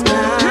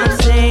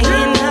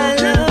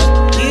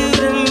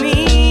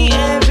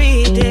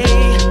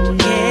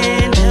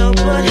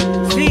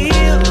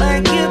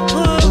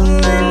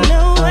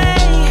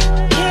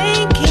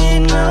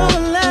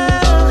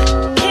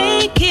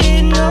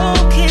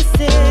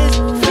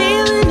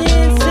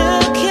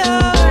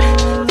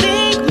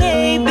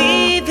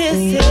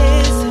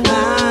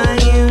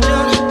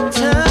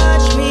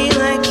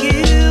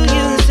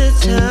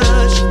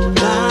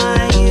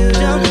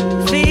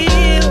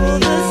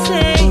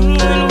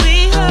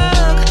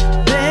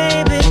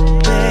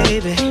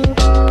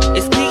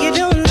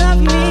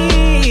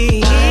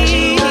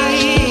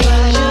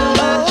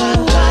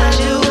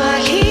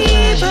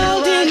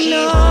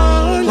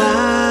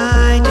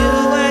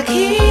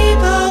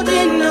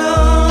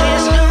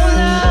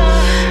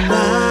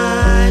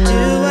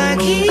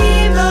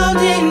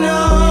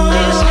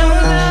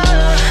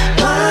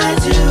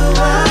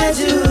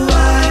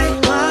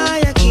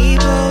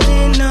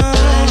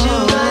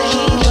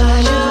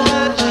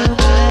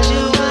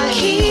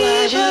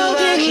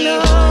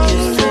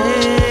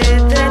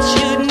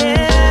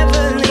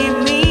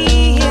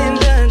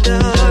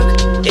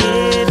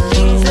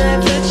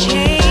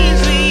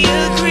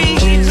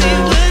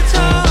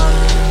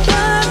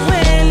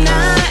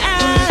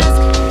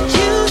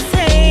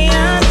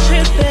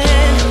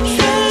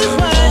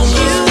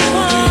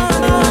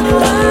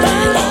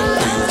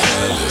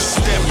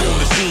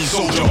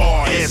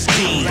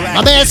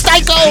My man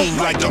Psycho.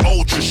 Like the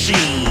Ultra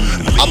Sheen.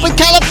 Up in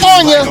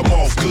California. Like I'm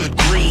off good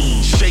green.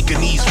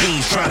 Shaking these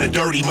fiends, trying to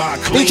dirty my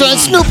clean. Featuring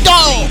Snoop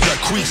Dogg. I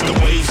crease, the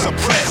waves I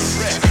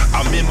press.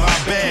 I'm in my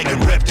bag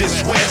and rep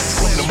this West.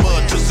 From the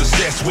mud to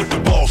success with the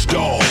boss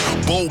dog.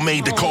 Bo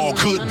made the call,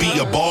 could be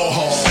a ball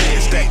hog.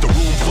 Stack the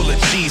room full of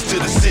cheese to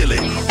the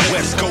ceiling.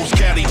 West Coast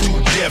Cali, too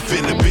deaf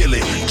in the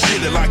billet.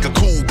 Chilling like a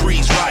cool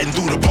breeze, riding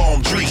through the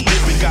palm trees.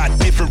 Different got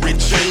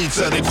different shades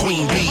of the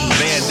queen bee.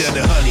 Land of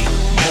the honey,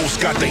 most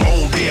got their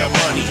own damn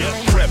money.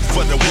 Prep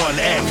for the one,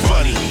 act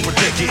funny.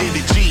 Protect your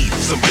energy,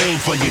 some game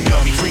for your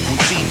dummy.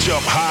 Frequency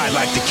jump high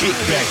like the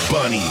kickback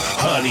bunny,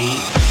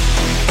 honey.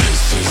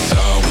 This is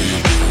how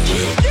we do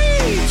it.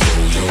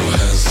 Throw your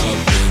hands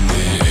up in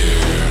the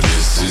air.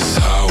 This is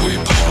how we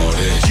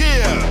party.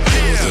 Yeah.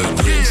 Pour the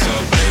drinks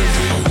up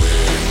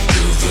everywhere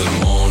till the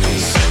morning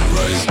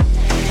sunrise.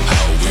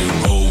 How we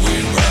roll, we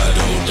ride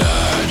or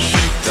die.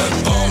 Shake that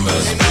bomb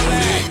ass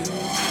booty.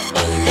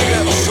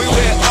 We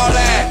with all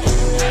that.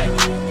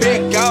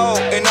 Big gold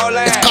and all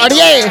that. It's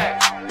Cartier.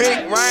 Big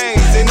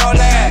rings and all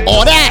that.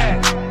 All that.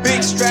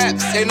 Big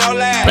straps and all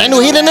that. Brand new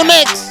heat in the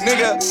mix.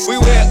 Nigga, we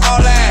with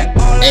all that.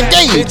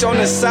 Indeed. Bitch on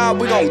the side,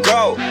 we gon'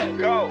 go.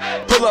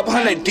 Pull up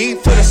 100 deep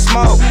for the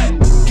smoke.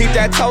 Keep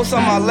that toast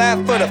on my lap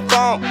for the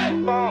phone.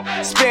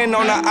 Spin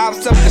on the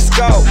ops up the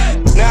scope.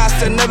 Now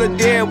it's another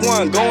dead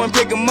one. Go and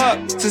pick him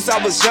up. Since I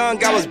was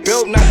young, I was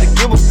built not to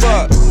give a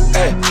fuck.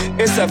 Ay,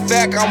 it's a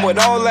fact, I'm with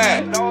all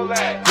that.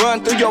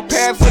 Run through your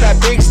path for that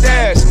big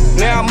stash.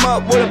 Now I'm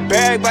up with a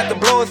bag, about to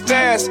blow it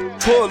fast.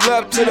 Pull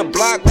up to the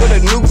block with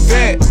a new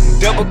vet.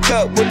 Double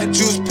cup with the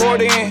juice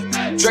poured in.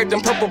 Drake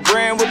them purple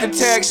brand with the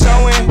tag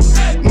showing.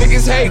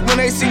 Niggas hate when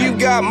they see you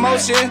got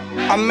motion.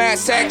 I'm at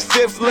Saks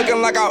Fifth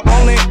looking like I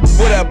own it.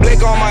 With a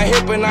blick on my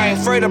hip and I ain't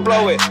afraid to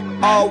blow it.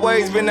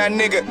 Always been that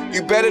nigga,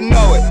 you better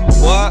know it.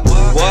 What?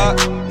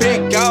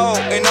 Big gold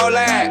and all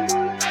that.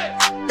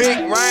 Big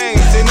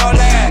rings and all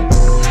that.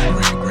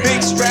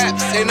 Big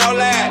straps and all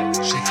that.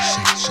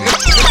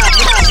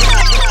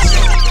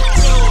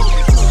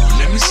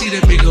 Let me see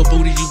that big old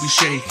booty you be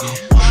shaking.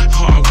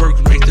 Hard work,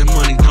 make that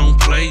money, don't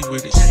play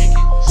with it.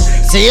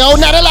 CO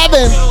not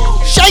 11.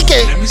 Shake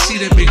it. Let me see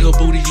that big old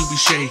booty you be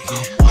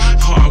shaking.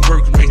 Hard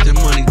work, make that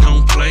money,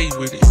 don't play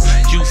with it.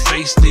 You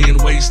face thin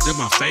waist, they're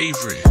my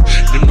favorite.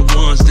 Them the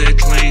ones that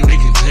claim they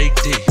can take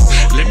dick.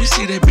 Let me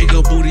see that big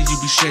old booty you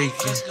be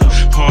shaking.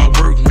 Hard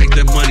work, make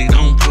that money,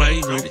 don't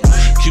play with it.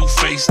 Cute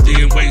face,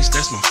 thin waist,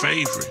 that's my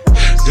favorite.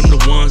 Them the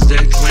ones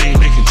that claim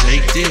they can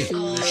take dick.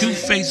 Cute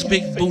face,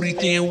 big booty,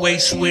 thin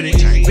waist with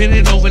it. Bend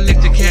it over, lick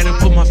the cat and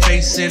put my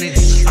face in it.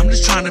 I'm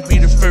just trying to be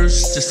the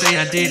first to say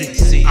I did it.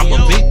 I'm a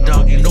big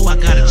dog, you know I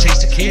gotta chase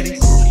the kitty.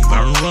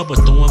 Burn rubber,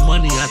 throwing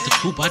money out the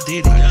coop, I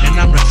did it. And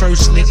I'm the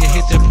first nigga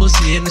hit that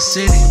pussy in the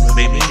city.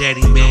 Baby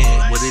daddy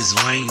mad with his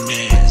lame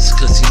ass,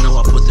 cause he know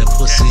I put that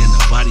pussy in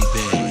the body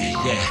bag.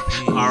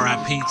 Yeah,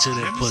 R.I.P. to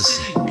that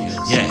pussy.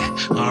 Yeah,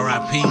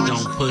 R.I.P.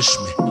 don't push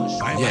me.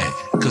 Yeah,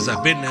 cause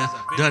I've been there,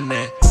 done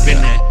that,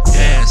 been that,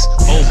 ass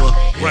over,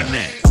 run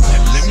that.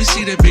 Let me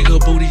see that big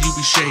old booty you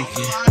be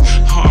shaking.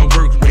 Hard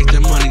work, make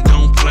that money,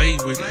 don't play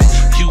with it.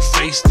 Cute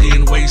face,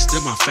 thin waist,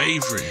 they're my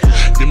favorite.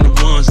 Them the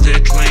ones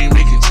that claim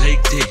they can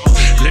take dick.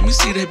 Let me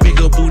see that big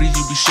old booty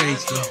you be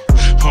shaking.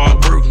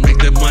 Hard work, make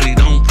that money,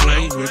 don't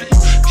play with it.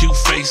 Cute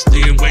face,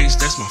 thin waist,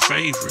 that's my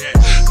favorite.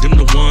 Them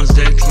the ones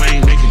that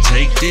claim they can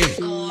take dick.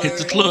 Hit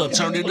the club,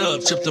 turn it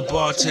up, tip the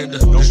bartender.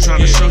 Just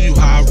trying to show you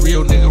how a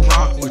real nigga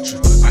rock with you.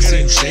 I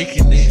see you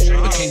shaking it,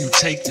 but can you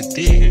take the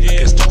dick? I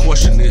guess the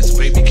question is,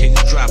 baby, can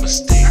you drive a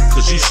stick?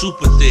 Cause you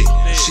super thick,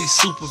 and she's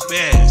super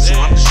bad. So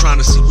I'm just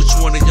trying to see which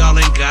one of y'all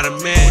ain't got a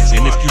man.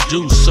 And if you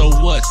do, so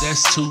what?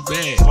 That's too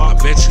bad. I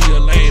bet you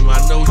you're lame,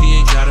 I know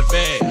he ain't got a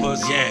bag. But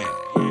yeah,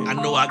 I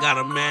know I got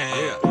a man.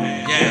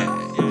 Yeah,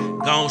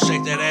 go on,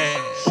 shake that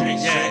ass.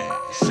 Yeah.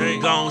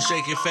 Go on,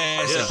 shake it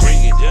fast and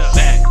bring it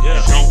back. And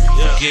don't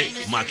forget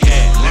my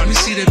cash. Let me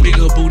see that big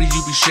old booty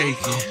you be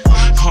shaking.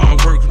 Hard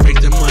work,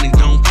 make that money,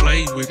 don't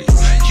play with it.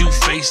 Cute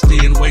face,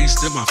 thin waist,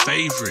 they're my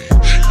favorite.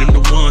 Them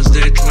the ones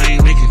that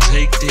claim they can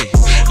take dick.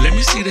 Let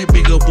me see that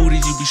big old booty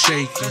you be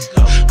shaking.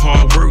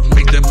 Hard work,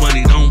 make that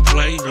money, don't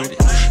play with it.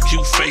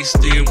 Cute face,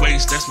 thin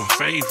waist, that's my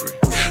favorite.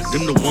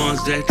 Them the ones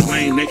that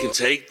claim they can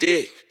take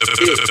dick.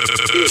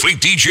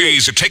 Fleet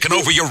DJs are taking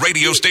over your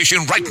radio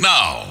station right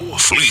now.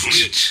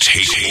 Fleet,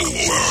 take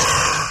over.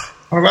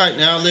 All right,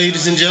 now,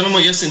 ladies and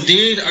gentlemen, yes,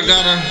 indeed, I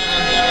got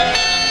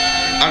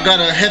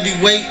a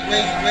heavyweight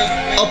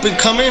up and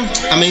coming.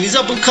 I mean, he's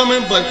up and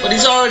coming, but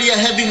he's already a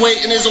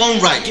heavyweight in his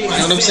own right. You know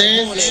what I'm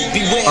saying?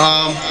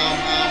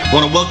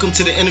 Want to welcome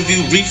to the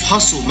interview Reef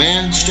Hustle,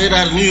 man, straight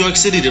out of New York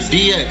City, the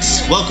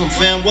BX. Welcome,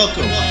 fam.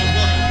 Welcome.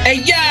 Hey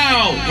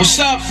yo, what's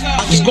up?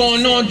 What's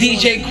going on,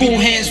 DJ Cool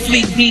Hands,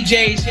 Fleet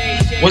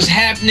DJs? What's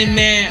happening,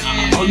 man?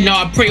 You know,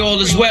 I pray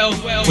all is well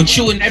with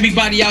you and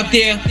everybody out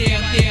there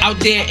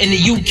in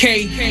the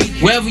UK.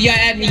 Wherever y'all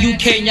at in the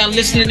UK and y'all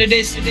listening to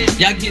this,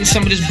 y'all getting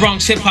some of this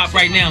Bronx hip hop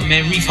right now,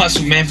 man. Reef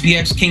Hustle, man.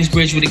 BX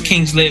Kingsbridge where the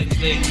Kings live.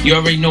 You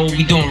already know what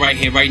we doing right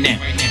here, right now.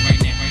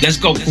 Let's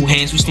go, Cool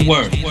Hands. What's the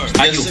word?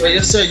 How you?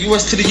 Yes, sir.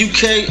 US to the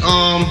UK.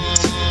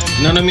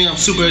 You know what I mean? I'm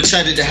super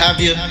excited to have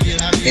you.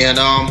 And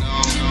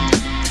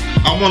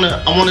I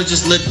wanna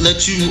just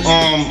let you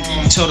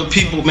tell the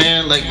people,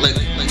 man, like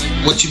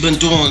what you've been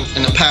doing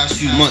in the past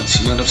few months.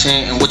 You know what I'm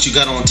saying? And what you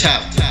got on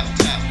tap.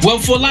 Well,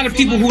 for a lot of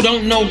people who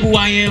don't know who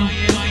I am,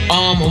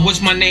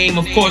 what's my name,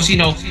 of course, you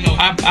know,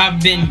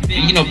 I've been,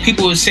 you know,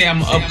 people would say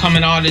I'm an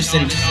upcoming artist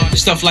and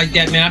stuff like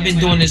that, man. I've been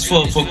doing this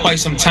for quite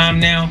some time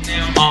now.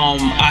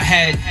 I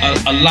had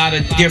a lot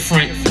of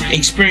different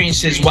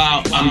experiences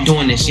while I'm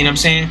doing this, you know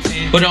what I'm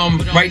saying? But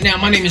right now,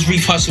 my name is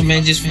Reef Hustle,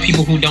 man. Just for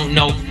people who don't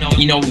know,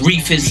 you know,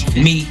 Reef is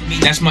me.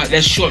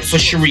 That's short for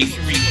Sharif,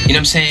 you know what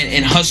I'm saying?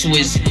 And hustle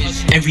is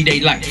everyday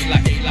life,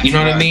 you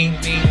know what I mean?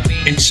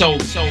 And so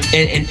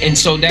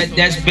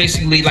that's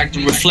basically like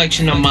the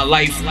reflection of my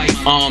life,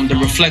 the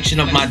reflection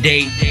of my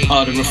day,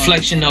 the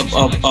reflection of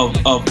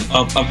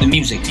the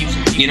music.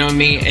 You know what I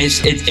mean?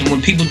 And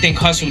when people think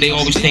hustle, they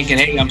always thinking,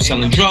 hey, I'm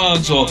selling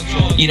drugs, or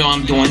you know,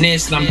 I'm doing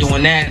this and I'm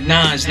doing that.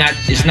 Nah, it's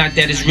not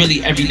that. It's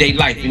really everyday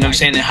life. You know what I'm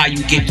saying? And how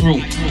you get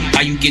through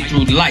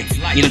life.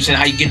 You know what I'm saying?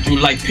 How you get through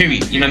life,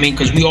 period. You know what I mean?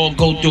 Because we all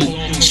go through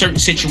certain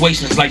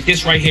situations like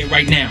this right here,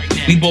 right now.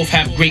 We both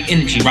have great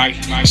energy, right?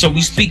 So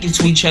we speaking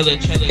to each other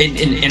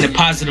in a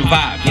positive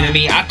vibe. You know what I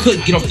mean? I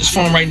could get off this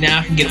phone right now.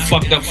 I can get a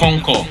fucked up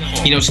phone call.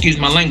 You know, excuse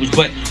my language,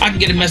 but I can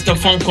get a messed up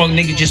phone call.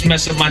 Nigga just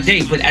mess up my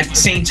day. But at the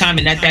same time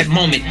and at that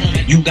moment,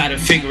 you gotta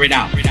figure it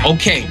out.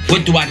 Okay,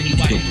 what do I need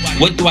to do?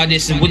 What do I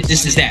this and what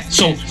this is that?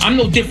 So I'm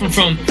no different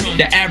from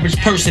the average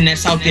person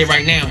that's out there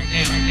right now.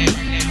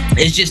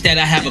 It's just that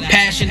I have a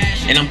passion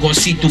and I'm gonna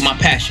see through my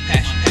passion.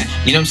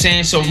 You know what I'm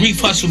saying? So Reef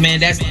Hustle,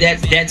 man, that's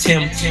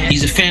him.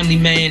 He's a family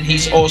man.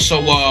 He's also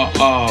a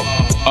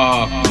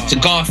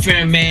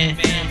God-fearing man.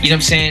 You know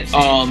what I'm saying?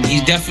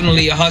 He's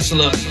definitely a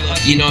hustler,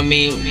 you know what I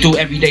mean, through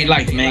everyday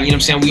life, man. You know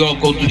what I'm saying? We all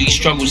go through these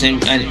struggles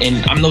and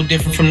I'm no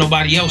different from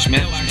nobody else,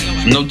 man.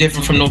 I'm no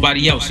different from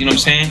nobody else, you know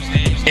what I'm saying?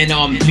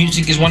 And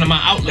music is one of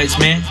my outlets,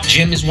 man.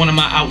 Gym is one of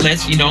my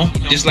outlets, you know,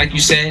 just like you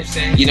said.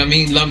 You know what I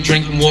mean? Love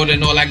drinking water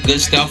and all that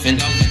good stuff.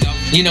 And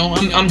you know,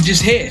 I'm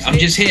just here. I'm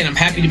just here, and I'm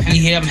happy to be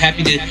here. I'm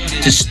happy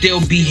to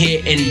still be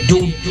here and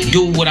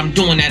do what I'm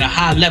doing at a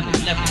high level.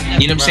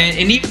 You know what I'm saying?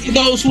 And even for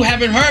those who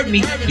haven't heard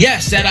me,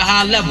 yes, at a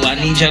high level, I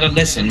need y'all to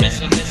listen, man.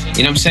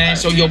 You know what I'm saying?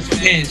 So your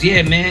hands,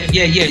 yeah, man,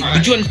 yeah.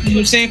 Did you understand what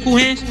I'm saying? Cool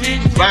Hands?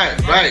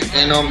 Right.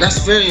 And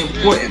that's very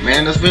important,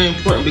 man. That's very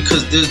important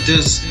because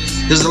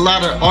there's a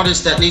lot of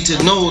artists that need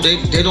to know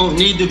they don't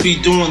need to be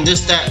doing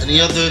this, that, and the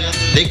other.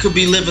 They could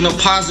be living a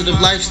positive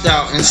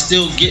lifestyle and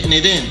still getting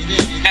it in.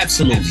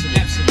 Absolutely.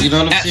 You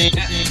know what I'm saying?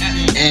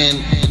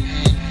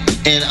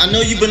 And I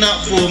know you've been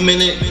out for a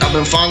minute. I've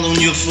been following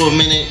you for a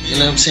minute. You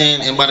know what I'm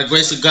saying? And by the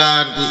grace of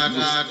God,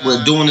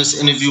 we're doing this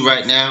interview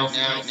right now.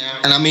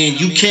 And I mean,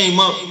 you came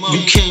up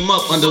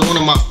under one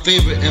of my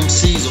favorite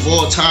MCs of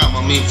all time.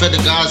 I mean, Fed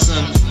the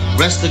Godson,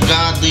 Rest the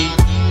Godly.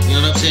 You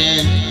know what I'm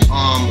saying?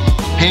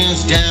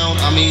 Hands down.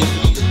 I mean,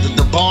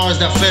 the bars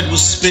that Fed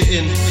was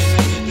spitting.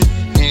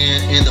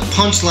 And the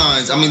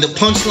punchlines, I mean the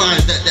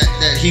punchlines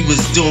that he was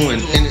doing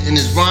in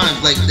his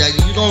rhymes, like that,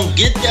 you don't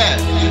get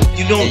that.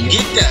 You don't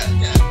get that.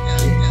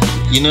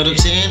 You know what I'm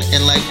saying?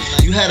 And like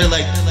you had to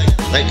like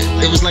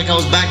it was like I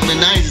was back in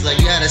the 90s, like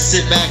you had to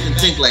sit back and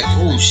think like,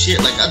 oh shit,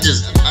 like I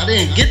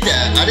didn't get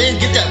that. I didn't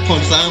get that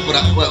punchline,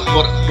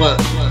 but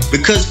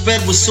because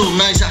Fed was so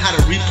nice, I had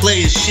to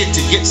replay his shit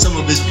to get some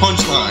of his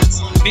punchlines.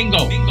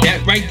 Bingo.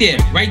 That right there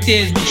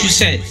is what you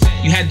said.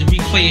 You had to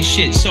replay his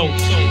shit. So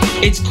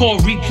it's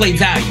called replay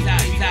value.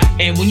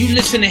 And when you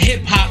listen to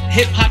hip hop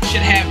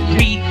should have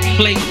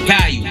replay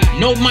value.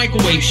 No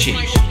microwave shit.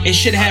 It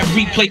should have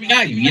replay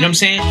value. You know what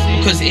I'm saying?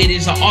 Because it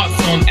is an art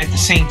form at the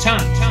same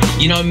time.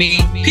 You know what I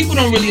mean? People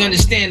don't really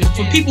understand.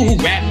 For people who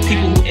rap,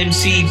 people who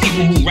MC,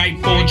 people who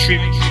write poetry,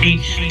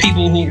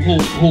 people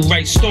who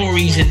write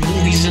stories and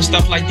movies and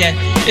stuff like that,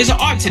 there's an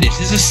art to this.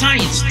 There's a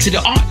science to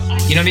the art.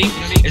 You know what I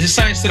mean? There's a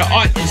science to the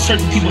art, and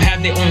certain people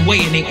have their own way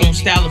and their own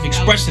style of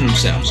expressing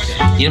themselves. You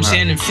know what I'm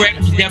saying? And Fred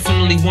was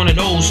definitely one of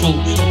those who,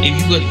 if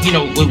you could, you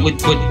know,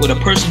 with a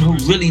person who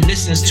really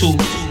listens to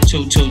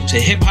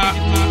hip hop,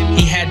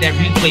 he had that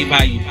replay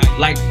value,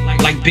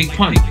 like Big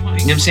Pun. You know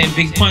what I'm saying?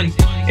 Big Pun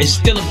is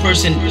still a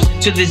person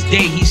to this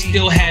day. He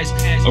still has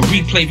a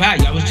replay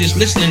value. I was just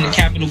listening to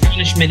Capital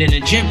Punishment in the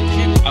gym.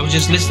 I was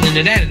just listening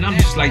to that, and I'm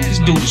just like, this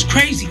dude is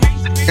crazy.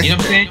 You know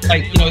what I'm saying?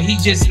 Like, you know,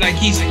 he's just like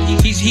he's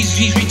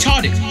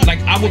retarded. Like,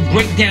 I would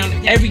break down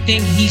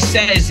everything he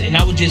says, and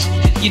I would just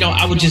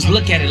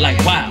look at it like,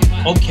 wow,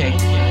 okay,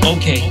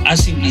 I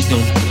see what he's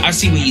doing. I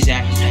see where he's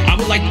at.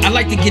 I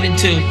like to get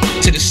into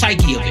the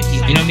psyche of it.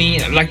 You know what I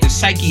mean? Like the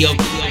psyche of,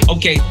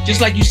 okay, just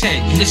like you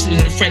said, you listen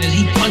to the Fred as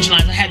he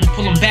punchlines, I had to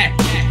pull him back.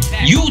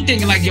 You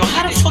thinking like, yo,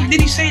 how the fuck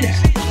did he say that?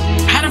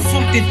 How the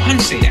fuck did Pun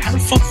say that? How the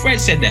fuck Fred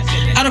said that?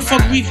 How the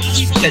fuck Reef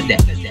said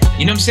that?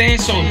 You know what I'm saying?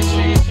 So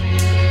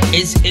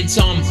it's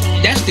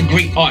that's the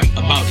great art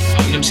about it. You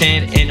know what I'm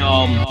saying?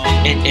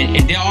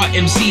 And there are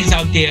MCs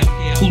out there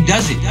who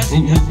does it,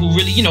 who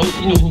really, you know,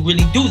 who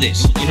really do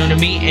this. You know what I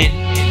mean? And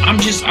I'm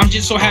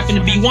just so happy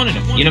to be one of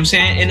them. You know what I'm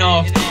saying? And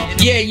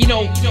yeah, you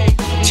know,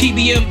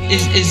 TBM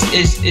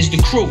is the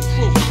crew.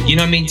 You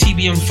know what I mean?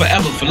 TBM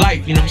forever, for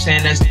life. You know what I'm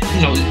saying? That's,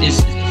 you know,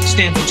 is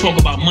stand for talk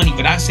about money,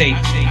 but I say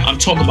I'm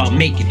talking about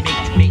making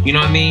it. You know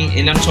what I mean?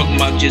 And I'm talking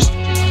about just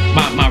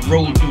my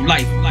road through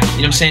life. You know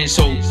what I'm saying?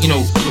 So, you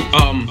know,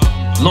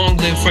 long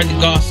live Fred the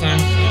Godson.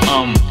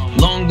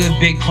 Long live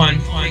Big Pun.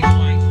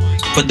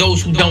 For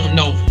those who don't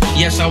know,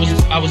 yes, I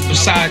was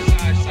beside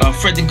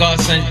Fred the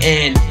Godson,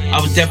 and I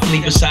was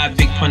definitely beside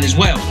Big Pun as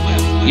well.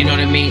 You know what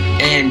I mean?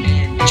 And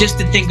just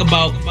to think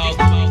about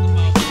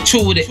two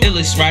of the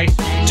illest, right?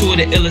 Two of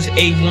the illest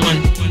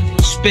A1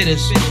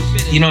 spitters,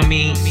 you know what I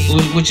mean?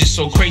 Which is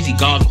so crazy.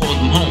 God called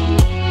them home.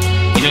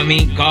 You know what I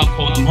mean? God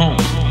called them home.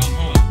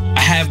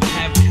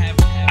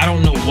 I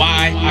don't know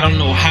why, I don't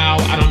know how,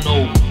 I don't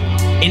know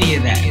any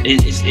of that.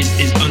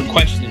 It's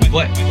unquestioned.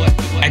 But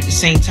at the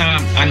same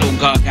time, I know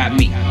God got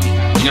me. You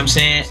know what I'm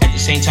saying? At the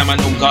same time, I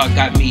know God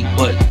got me.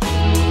 But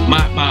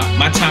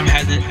my time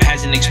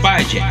hasn't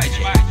expired yet.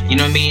 You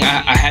know what I mean?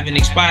 I haven't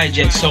expired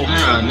yet. So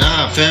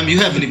nah, fam, you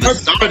haven't even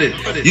started.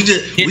 You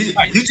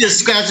just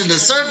scratching the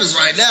surface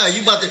right now.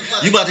 You about to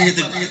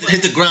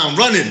hit the ground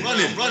running.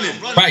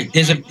 Right.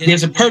 There's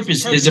a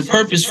purpose. There's a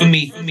purpose for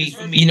me.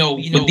 You know,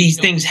 with these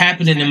things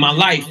happening in my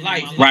life.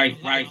 Right.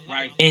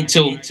 And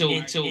to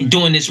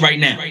doing this right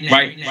now.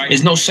 Right.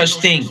 There's no such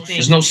thing.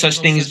 There's no such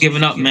thing as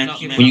giving up, man.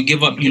 When you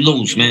give up, you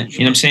lose, man. You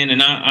know what I'm saying?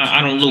 And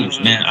I don't lose,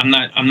 man.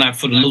 I'm not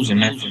for the losing,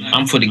 man.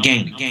 I'm for the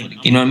game.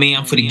 You know what I mean?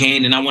 I'm for the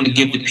game, and I want to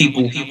give the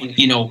people,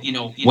 you know,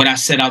 what I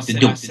set out to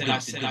do.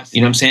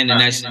 You know what I'm saying? And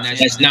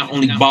that's not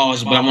only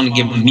bars, but I want to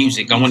give them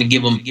music. I want to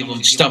give them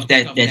stuff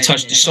that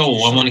touch the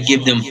soul. I want to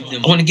give them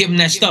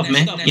that stuff,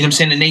 man. You know what I'm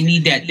saying? And they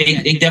need that.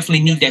 They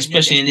definitely need that,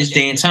 especially in this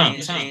day and time.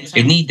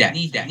 They need that.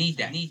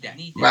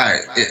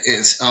 Right.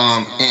 It's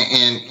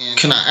and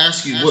can I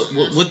ask you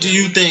what do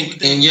you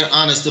think, in your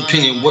honest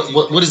opinion,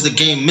 what is the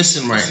game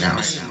missing right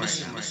now?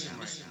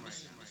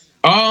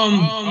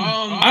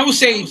 I would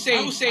say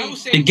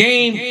the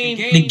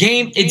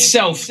game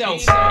itself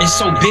is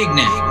so big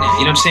now.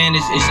 You know what I'm saying?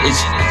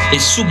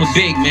 It's super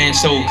big, man.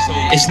 So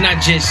it's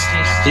not just,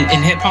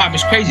 in hip hop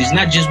is crazy. It's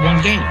not just one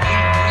game.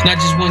 It's not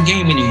just one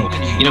game anymore.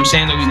 You know what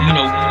I'm saying? You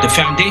know, the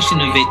foundation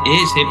of it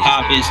is hip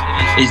hop. Is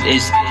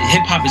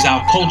hip hop is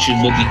our culture,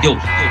 what we do.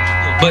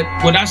 But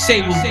what I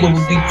say what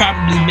would be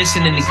probably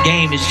missing in the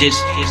game is just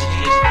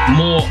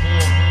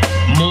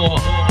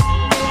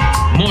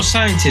more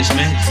scientists,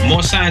 man.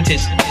 More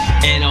scientists.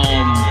 And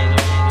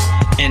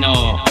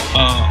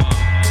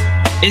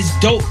it's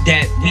dope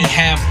that we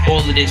have all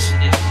of this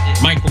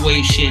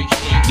microwave shit.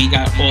 We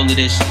got all of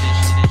this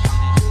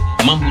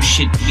mumble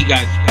shit. We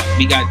got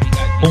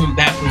boom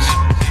backwards.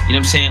 You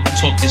know what I'm saying?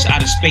 Who talk this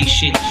outer space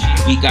shit.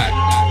 We got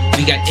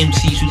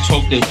MCs who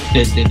talk the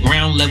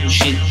ground level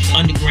shit,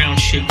 underground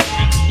shit.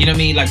 You know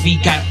what I mean? Like, we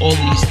got all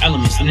of these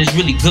elements, and it's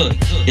really good.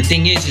 The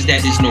thing is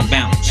that there's no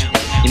balance.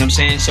 You know what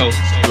I'm saying? So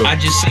I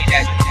just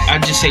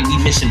say we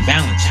missing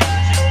balance.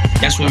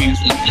 That's what we're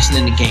missing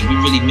in the game.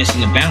 We're really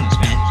missing the balance,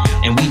 man.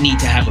 And we need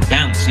to have a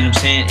balance. You know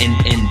what I'm saying?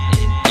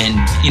 And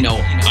you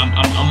know,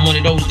 I'm one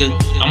of those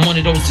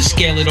to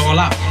scale it all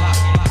out.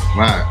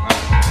 Right.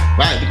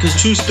 Because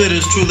true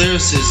spitters, true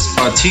lyricists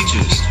are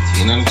teachers.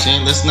 You know what I'm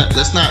saying? Let's not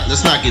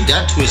get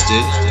that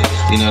twisted.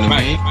 You know what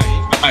I mean?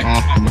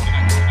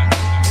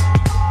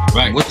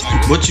 Right.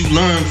 What you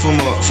learn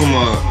from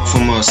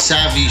a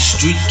savvy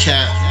street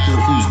cat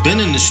who's been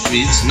in the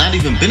streets, not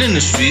even been in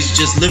the streets,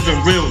 just living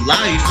real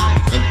life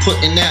and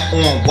putting that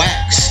on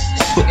wax,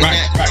 putting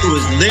that to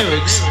his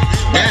lyrics.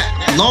 That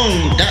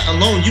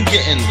alone, you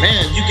getting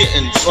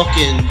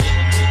fucking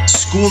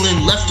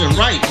schooling left and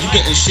right. You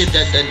getting shit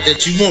that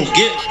you won't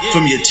get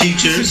from your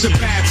teachers.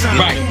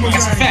 Right.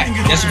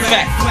 That's a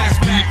fact.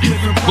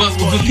 But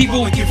for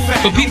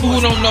people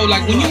who don't know,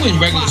 like, when you in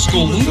regular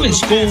school,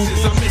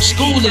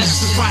 school is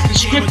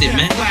scripted,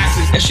 man.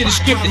 That shit is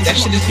scripted. That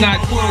shit is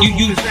not,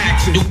 you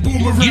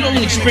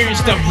don't experience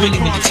stuff really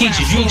with the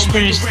teachers. You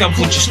experience stuff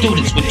with your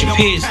students, with your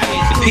peers,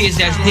 the peers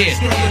that's there.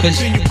 Because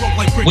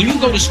when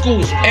you go to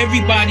school,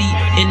 everybody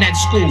in that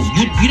school,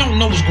 you don't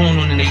know what's going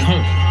on in their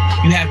home.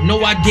 You have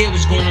no idea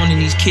what's going on in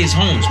these kids'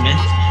 homes, man.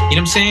 You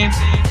know what I'm saying?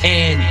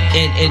 And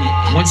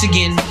once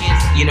again,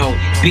 you know,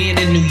 being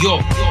in New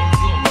York,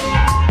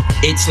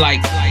 it's like,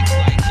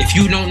 if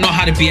you don't know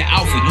how to be an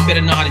alpha, you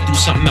better know how to do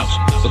something else,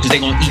 because they're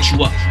gonna eat you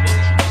up.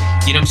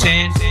 You know what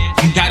I'm saying?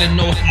 You gotta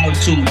know how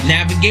to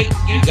navigate,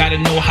 you gotta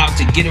know how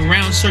to get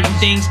around certain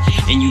things,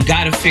 and you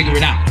gotta figure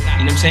it out.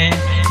 You know what I'm saying?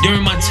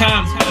 During my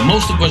time,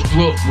 most of us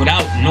grew up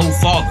without no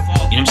father.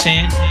 You know what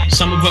I'm saying?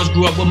 Some of us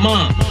grew up with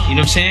mom. You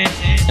know what I'm saying?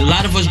 A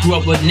lot of us grew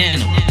up with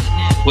nana,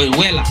 with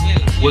abuela,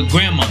 with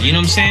grandma. You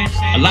know what I'm saying?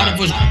 A lot of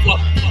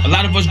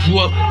us grew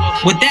up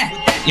with that.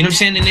 You know what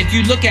I'm saying? And if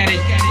you look at it,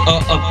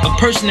 a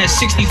person that's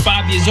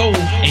 65 years old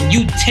and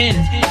you 10,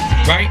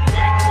 right?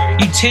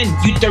 You 10,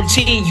 you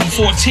 13, you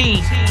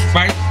 14,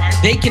 right?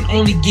 They can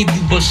only give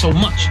you but so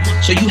much.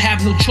 So you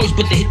have no choice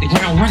but to hit the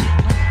ground running.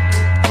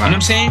 You know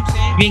what I'm saying?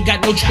 You ain't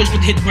got no choice but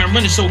to hit the ground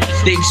running. So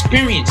the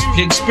experience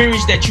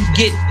that you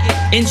get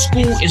in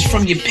school is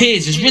from your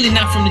peers. It's really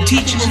not from the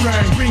teachers. You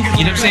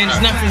know what I'm saying?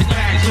 It's not from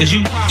because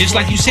you, just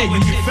like you said,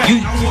 you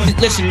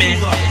listen, man.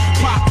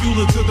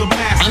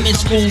 I'm in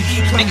school,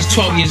 niggas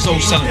 12 years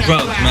old selling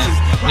drugs, man.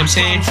 You know what I'm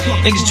saying?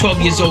 Niggas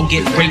 12 years old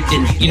getting raped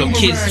and,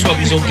 kids 12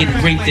 years old getting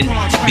raped and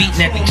beaten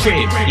at the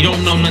crib. You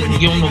don't know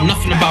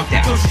nothing about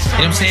that. You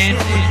know what I'm saying?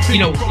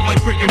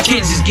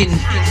 Kids is getting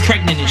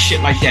pregnant and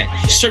shit like that.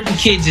 Certain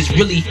kids is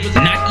really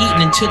not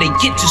eating until they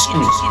get to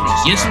school.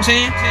 You know what I'm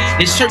saying?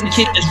 There's certain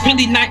kids that's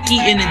really not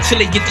eating until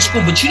they get to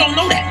school, but you don't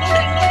know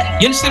that.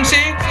 You understand what I'm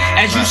saying?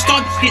 As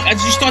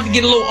you start to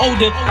get a little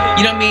older,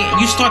 you know what I mean?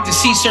 You start to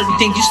see certain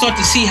things. You start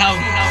to see how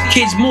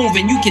kids move,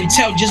 and you can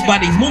tell just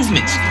by their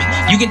movements.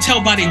 You can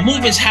tell by their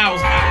movements how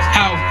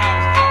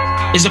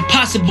is a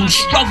possible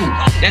struggle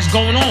that's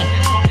going on.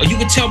 Or you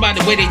can tell by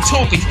the way they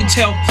talk, or you can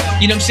tell,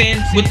 you know what I'm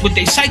saying, what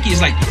their psyche is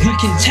like. You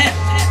can tell.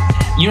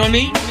 You know what I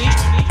mean?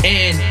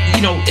 And,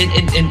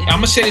 and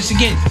I'm gonna say this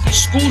again,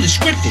 school is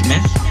scripted,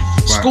 man.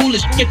 School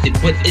is scripted,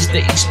 but it's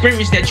the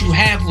experience that you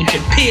have with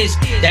your peers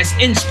that's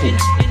in school.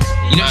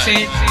 You know what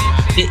I'm saying?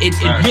 It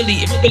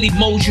really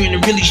molds you and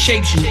it really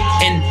shapes you.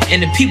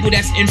 And the people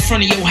that's in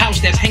front of your house,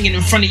 that's hanging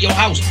in front of your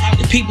house,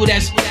 the people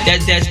that's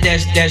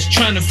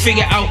trying to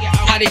figure out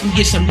how they can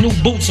get some new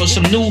boots or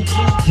some new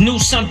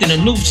something,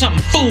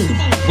 food,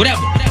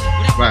 whatever.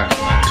 Right,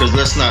 because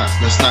let's not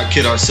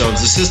kid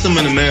ourselves. The system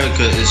in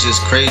America is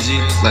just crazy.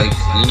 Like,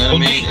 you know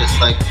what I mean? It's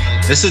like,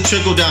 it's a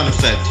trickle down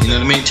effect. You know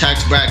what I mean?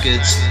 Tax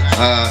brackets,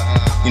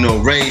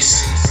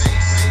 race,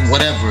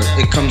 whatever.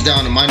 It comes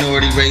down to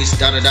minority race,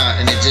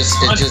 and it just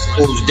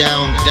goes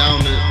down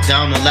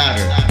the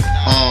ladder.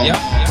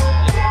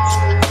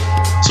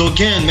 So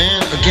again,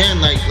 man,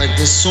 like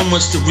there's so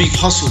much to Reef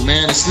Hustle,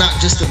 man. It's not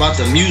just about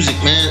the music,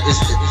 man. It's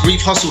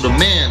Reef Hustle, the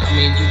man. I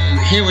mean,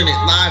 you're hearing it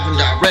live and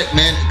direct,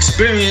 man.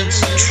 Experience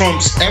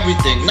trumps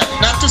everything.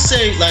 Not to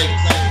say like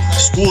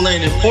school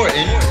ain't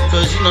important,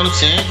 because you know what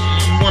I'm saying.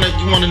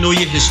 You wanna know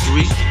your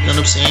history. You know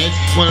what I'm saying.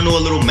 You wanna know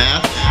a little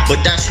math,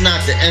 but that's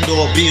not the end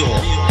all be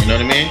all. You know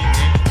what I mean?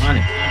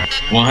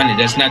 100.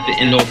 That's not the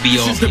end all be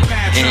all.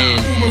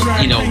 And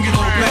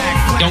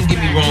don't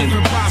get me wrong.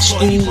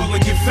 School,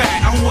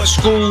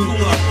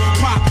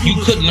 you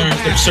could learn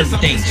from certain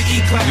things.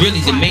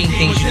 Really, the main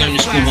things you learn in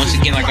school, once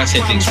again, like I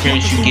said, the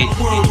experience you get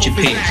with your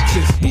peers.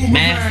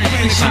 Math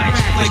and science,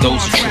 because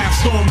those are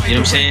true. You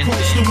know what I'm saying?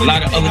 A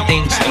lot of other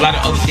things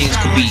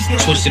could be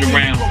twisted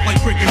around,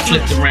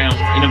 flipped around.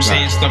 You know what I'm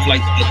saying? Stuff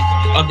like that.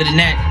 Other than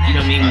that, you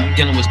know what I mean? We're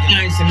dealing with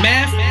science and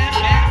math.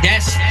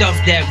 That's stuff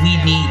that we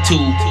need to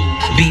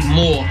be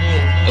more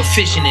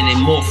efficient in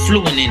and more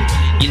fluent in,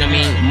 you know what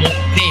I mean, more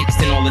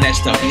advanced and all of that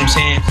stuff, you know what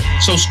I'm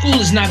saying? So school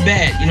is not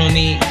bad, you know what I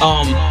mean?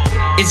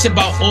 It's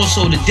about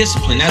also the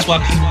discipline. That's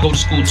why people go to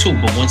school too.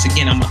 But once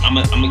again, I'm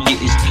gonna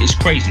get it's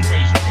crazy,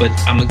 but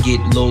I'm gonna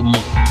get a little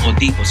more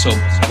deeper. So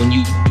when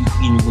you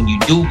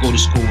do go to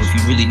school, if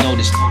you really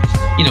notice,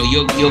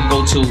 you'll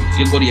go to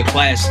your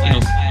class.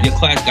 Your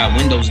class got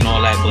windows and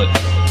all that, but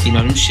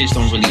them shits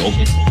don't really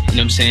open. You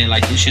know what I'm saying?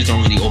 Like, them shits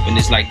don't really open.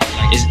 It's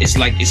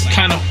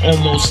kind of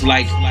almost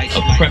like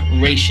a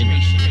preparation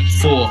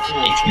for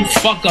if you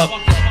fuck up,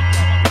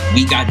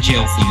 we got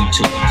jail for you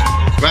too.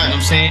 Right. You know what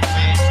I'm saying?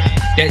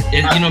 That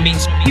you know what I mean?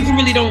 So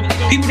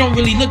people don't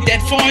really look that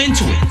far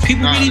into it.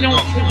 People really don't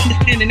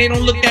understand, and they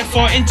don't look that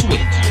far into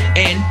it.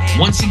 And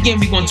once again,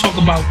 we're gonna talk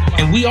about,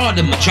 and we are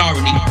the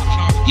majority.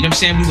 You know what I'm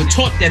saying? We were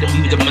taught that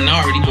we were the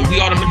minority, but we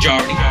are the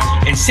majority.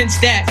 And since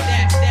that,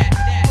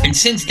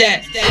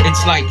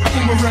 it's like,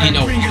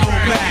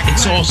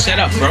 it's all set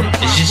up, bro.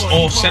 It's just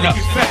all set up.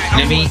 You know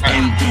what I mean?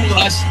 And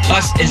us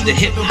as the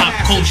hip hop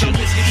culture,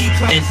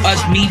 and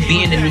me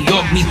being in New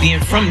York, me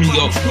being from New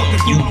York,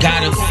 you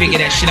gotta figure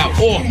that shit out.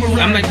 Or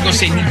I'm not gonna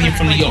say me being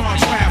from New York,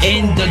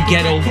 in the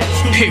ghetto,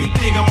 period.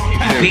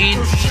 Being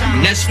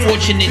less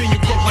fortunate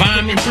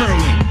environments,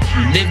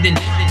 lived in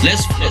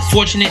less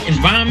fortunate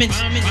environments,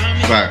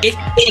 it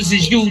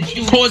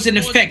cause and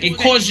effect. It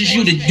causes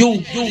you to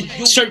do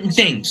certain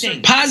things.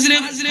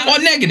 Positive or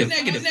negative.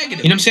 You know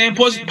what I'm saying?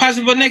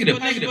 Positive or negative.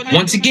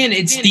 Once again,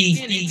 it's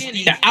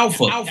the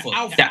alpha.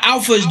 The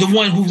alpha is the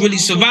one who really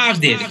survives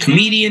there. The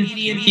comedian,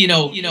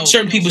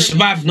 certain people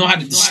survive, know how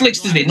to, the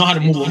slicksters, they know how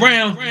to move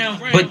around,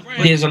 but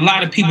there's a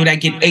lot of people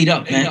that get ate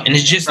up, man. And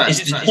it's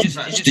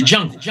the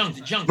jungle.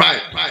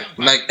 Right.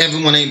 Like,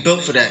 everyone ain't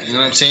built for that. You know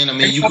what I'm saying? I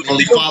mean, you can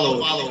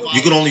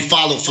only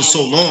follow for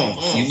so long.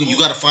 You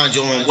got to find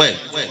your own way.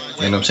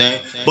 You know what I'm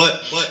saying?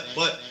 But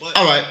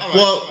all right.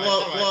 Well,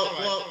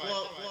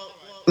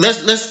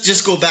 let's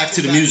just go back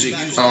to the music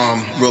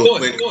real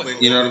quick.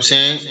 You know what I'm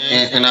saying?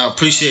 And I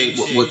appreciate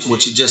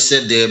what you just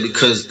said there,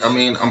 because I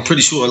mean, I'm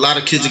pretty sure a lot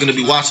of kids are going to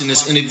be watching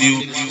this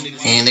interview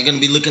and they're going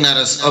to be looking at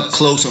us up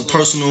close and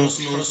personal,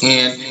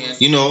 and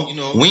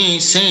we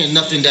ain't saying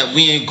nothing that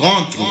we ain't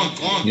gone through.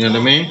 You know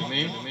what I mean?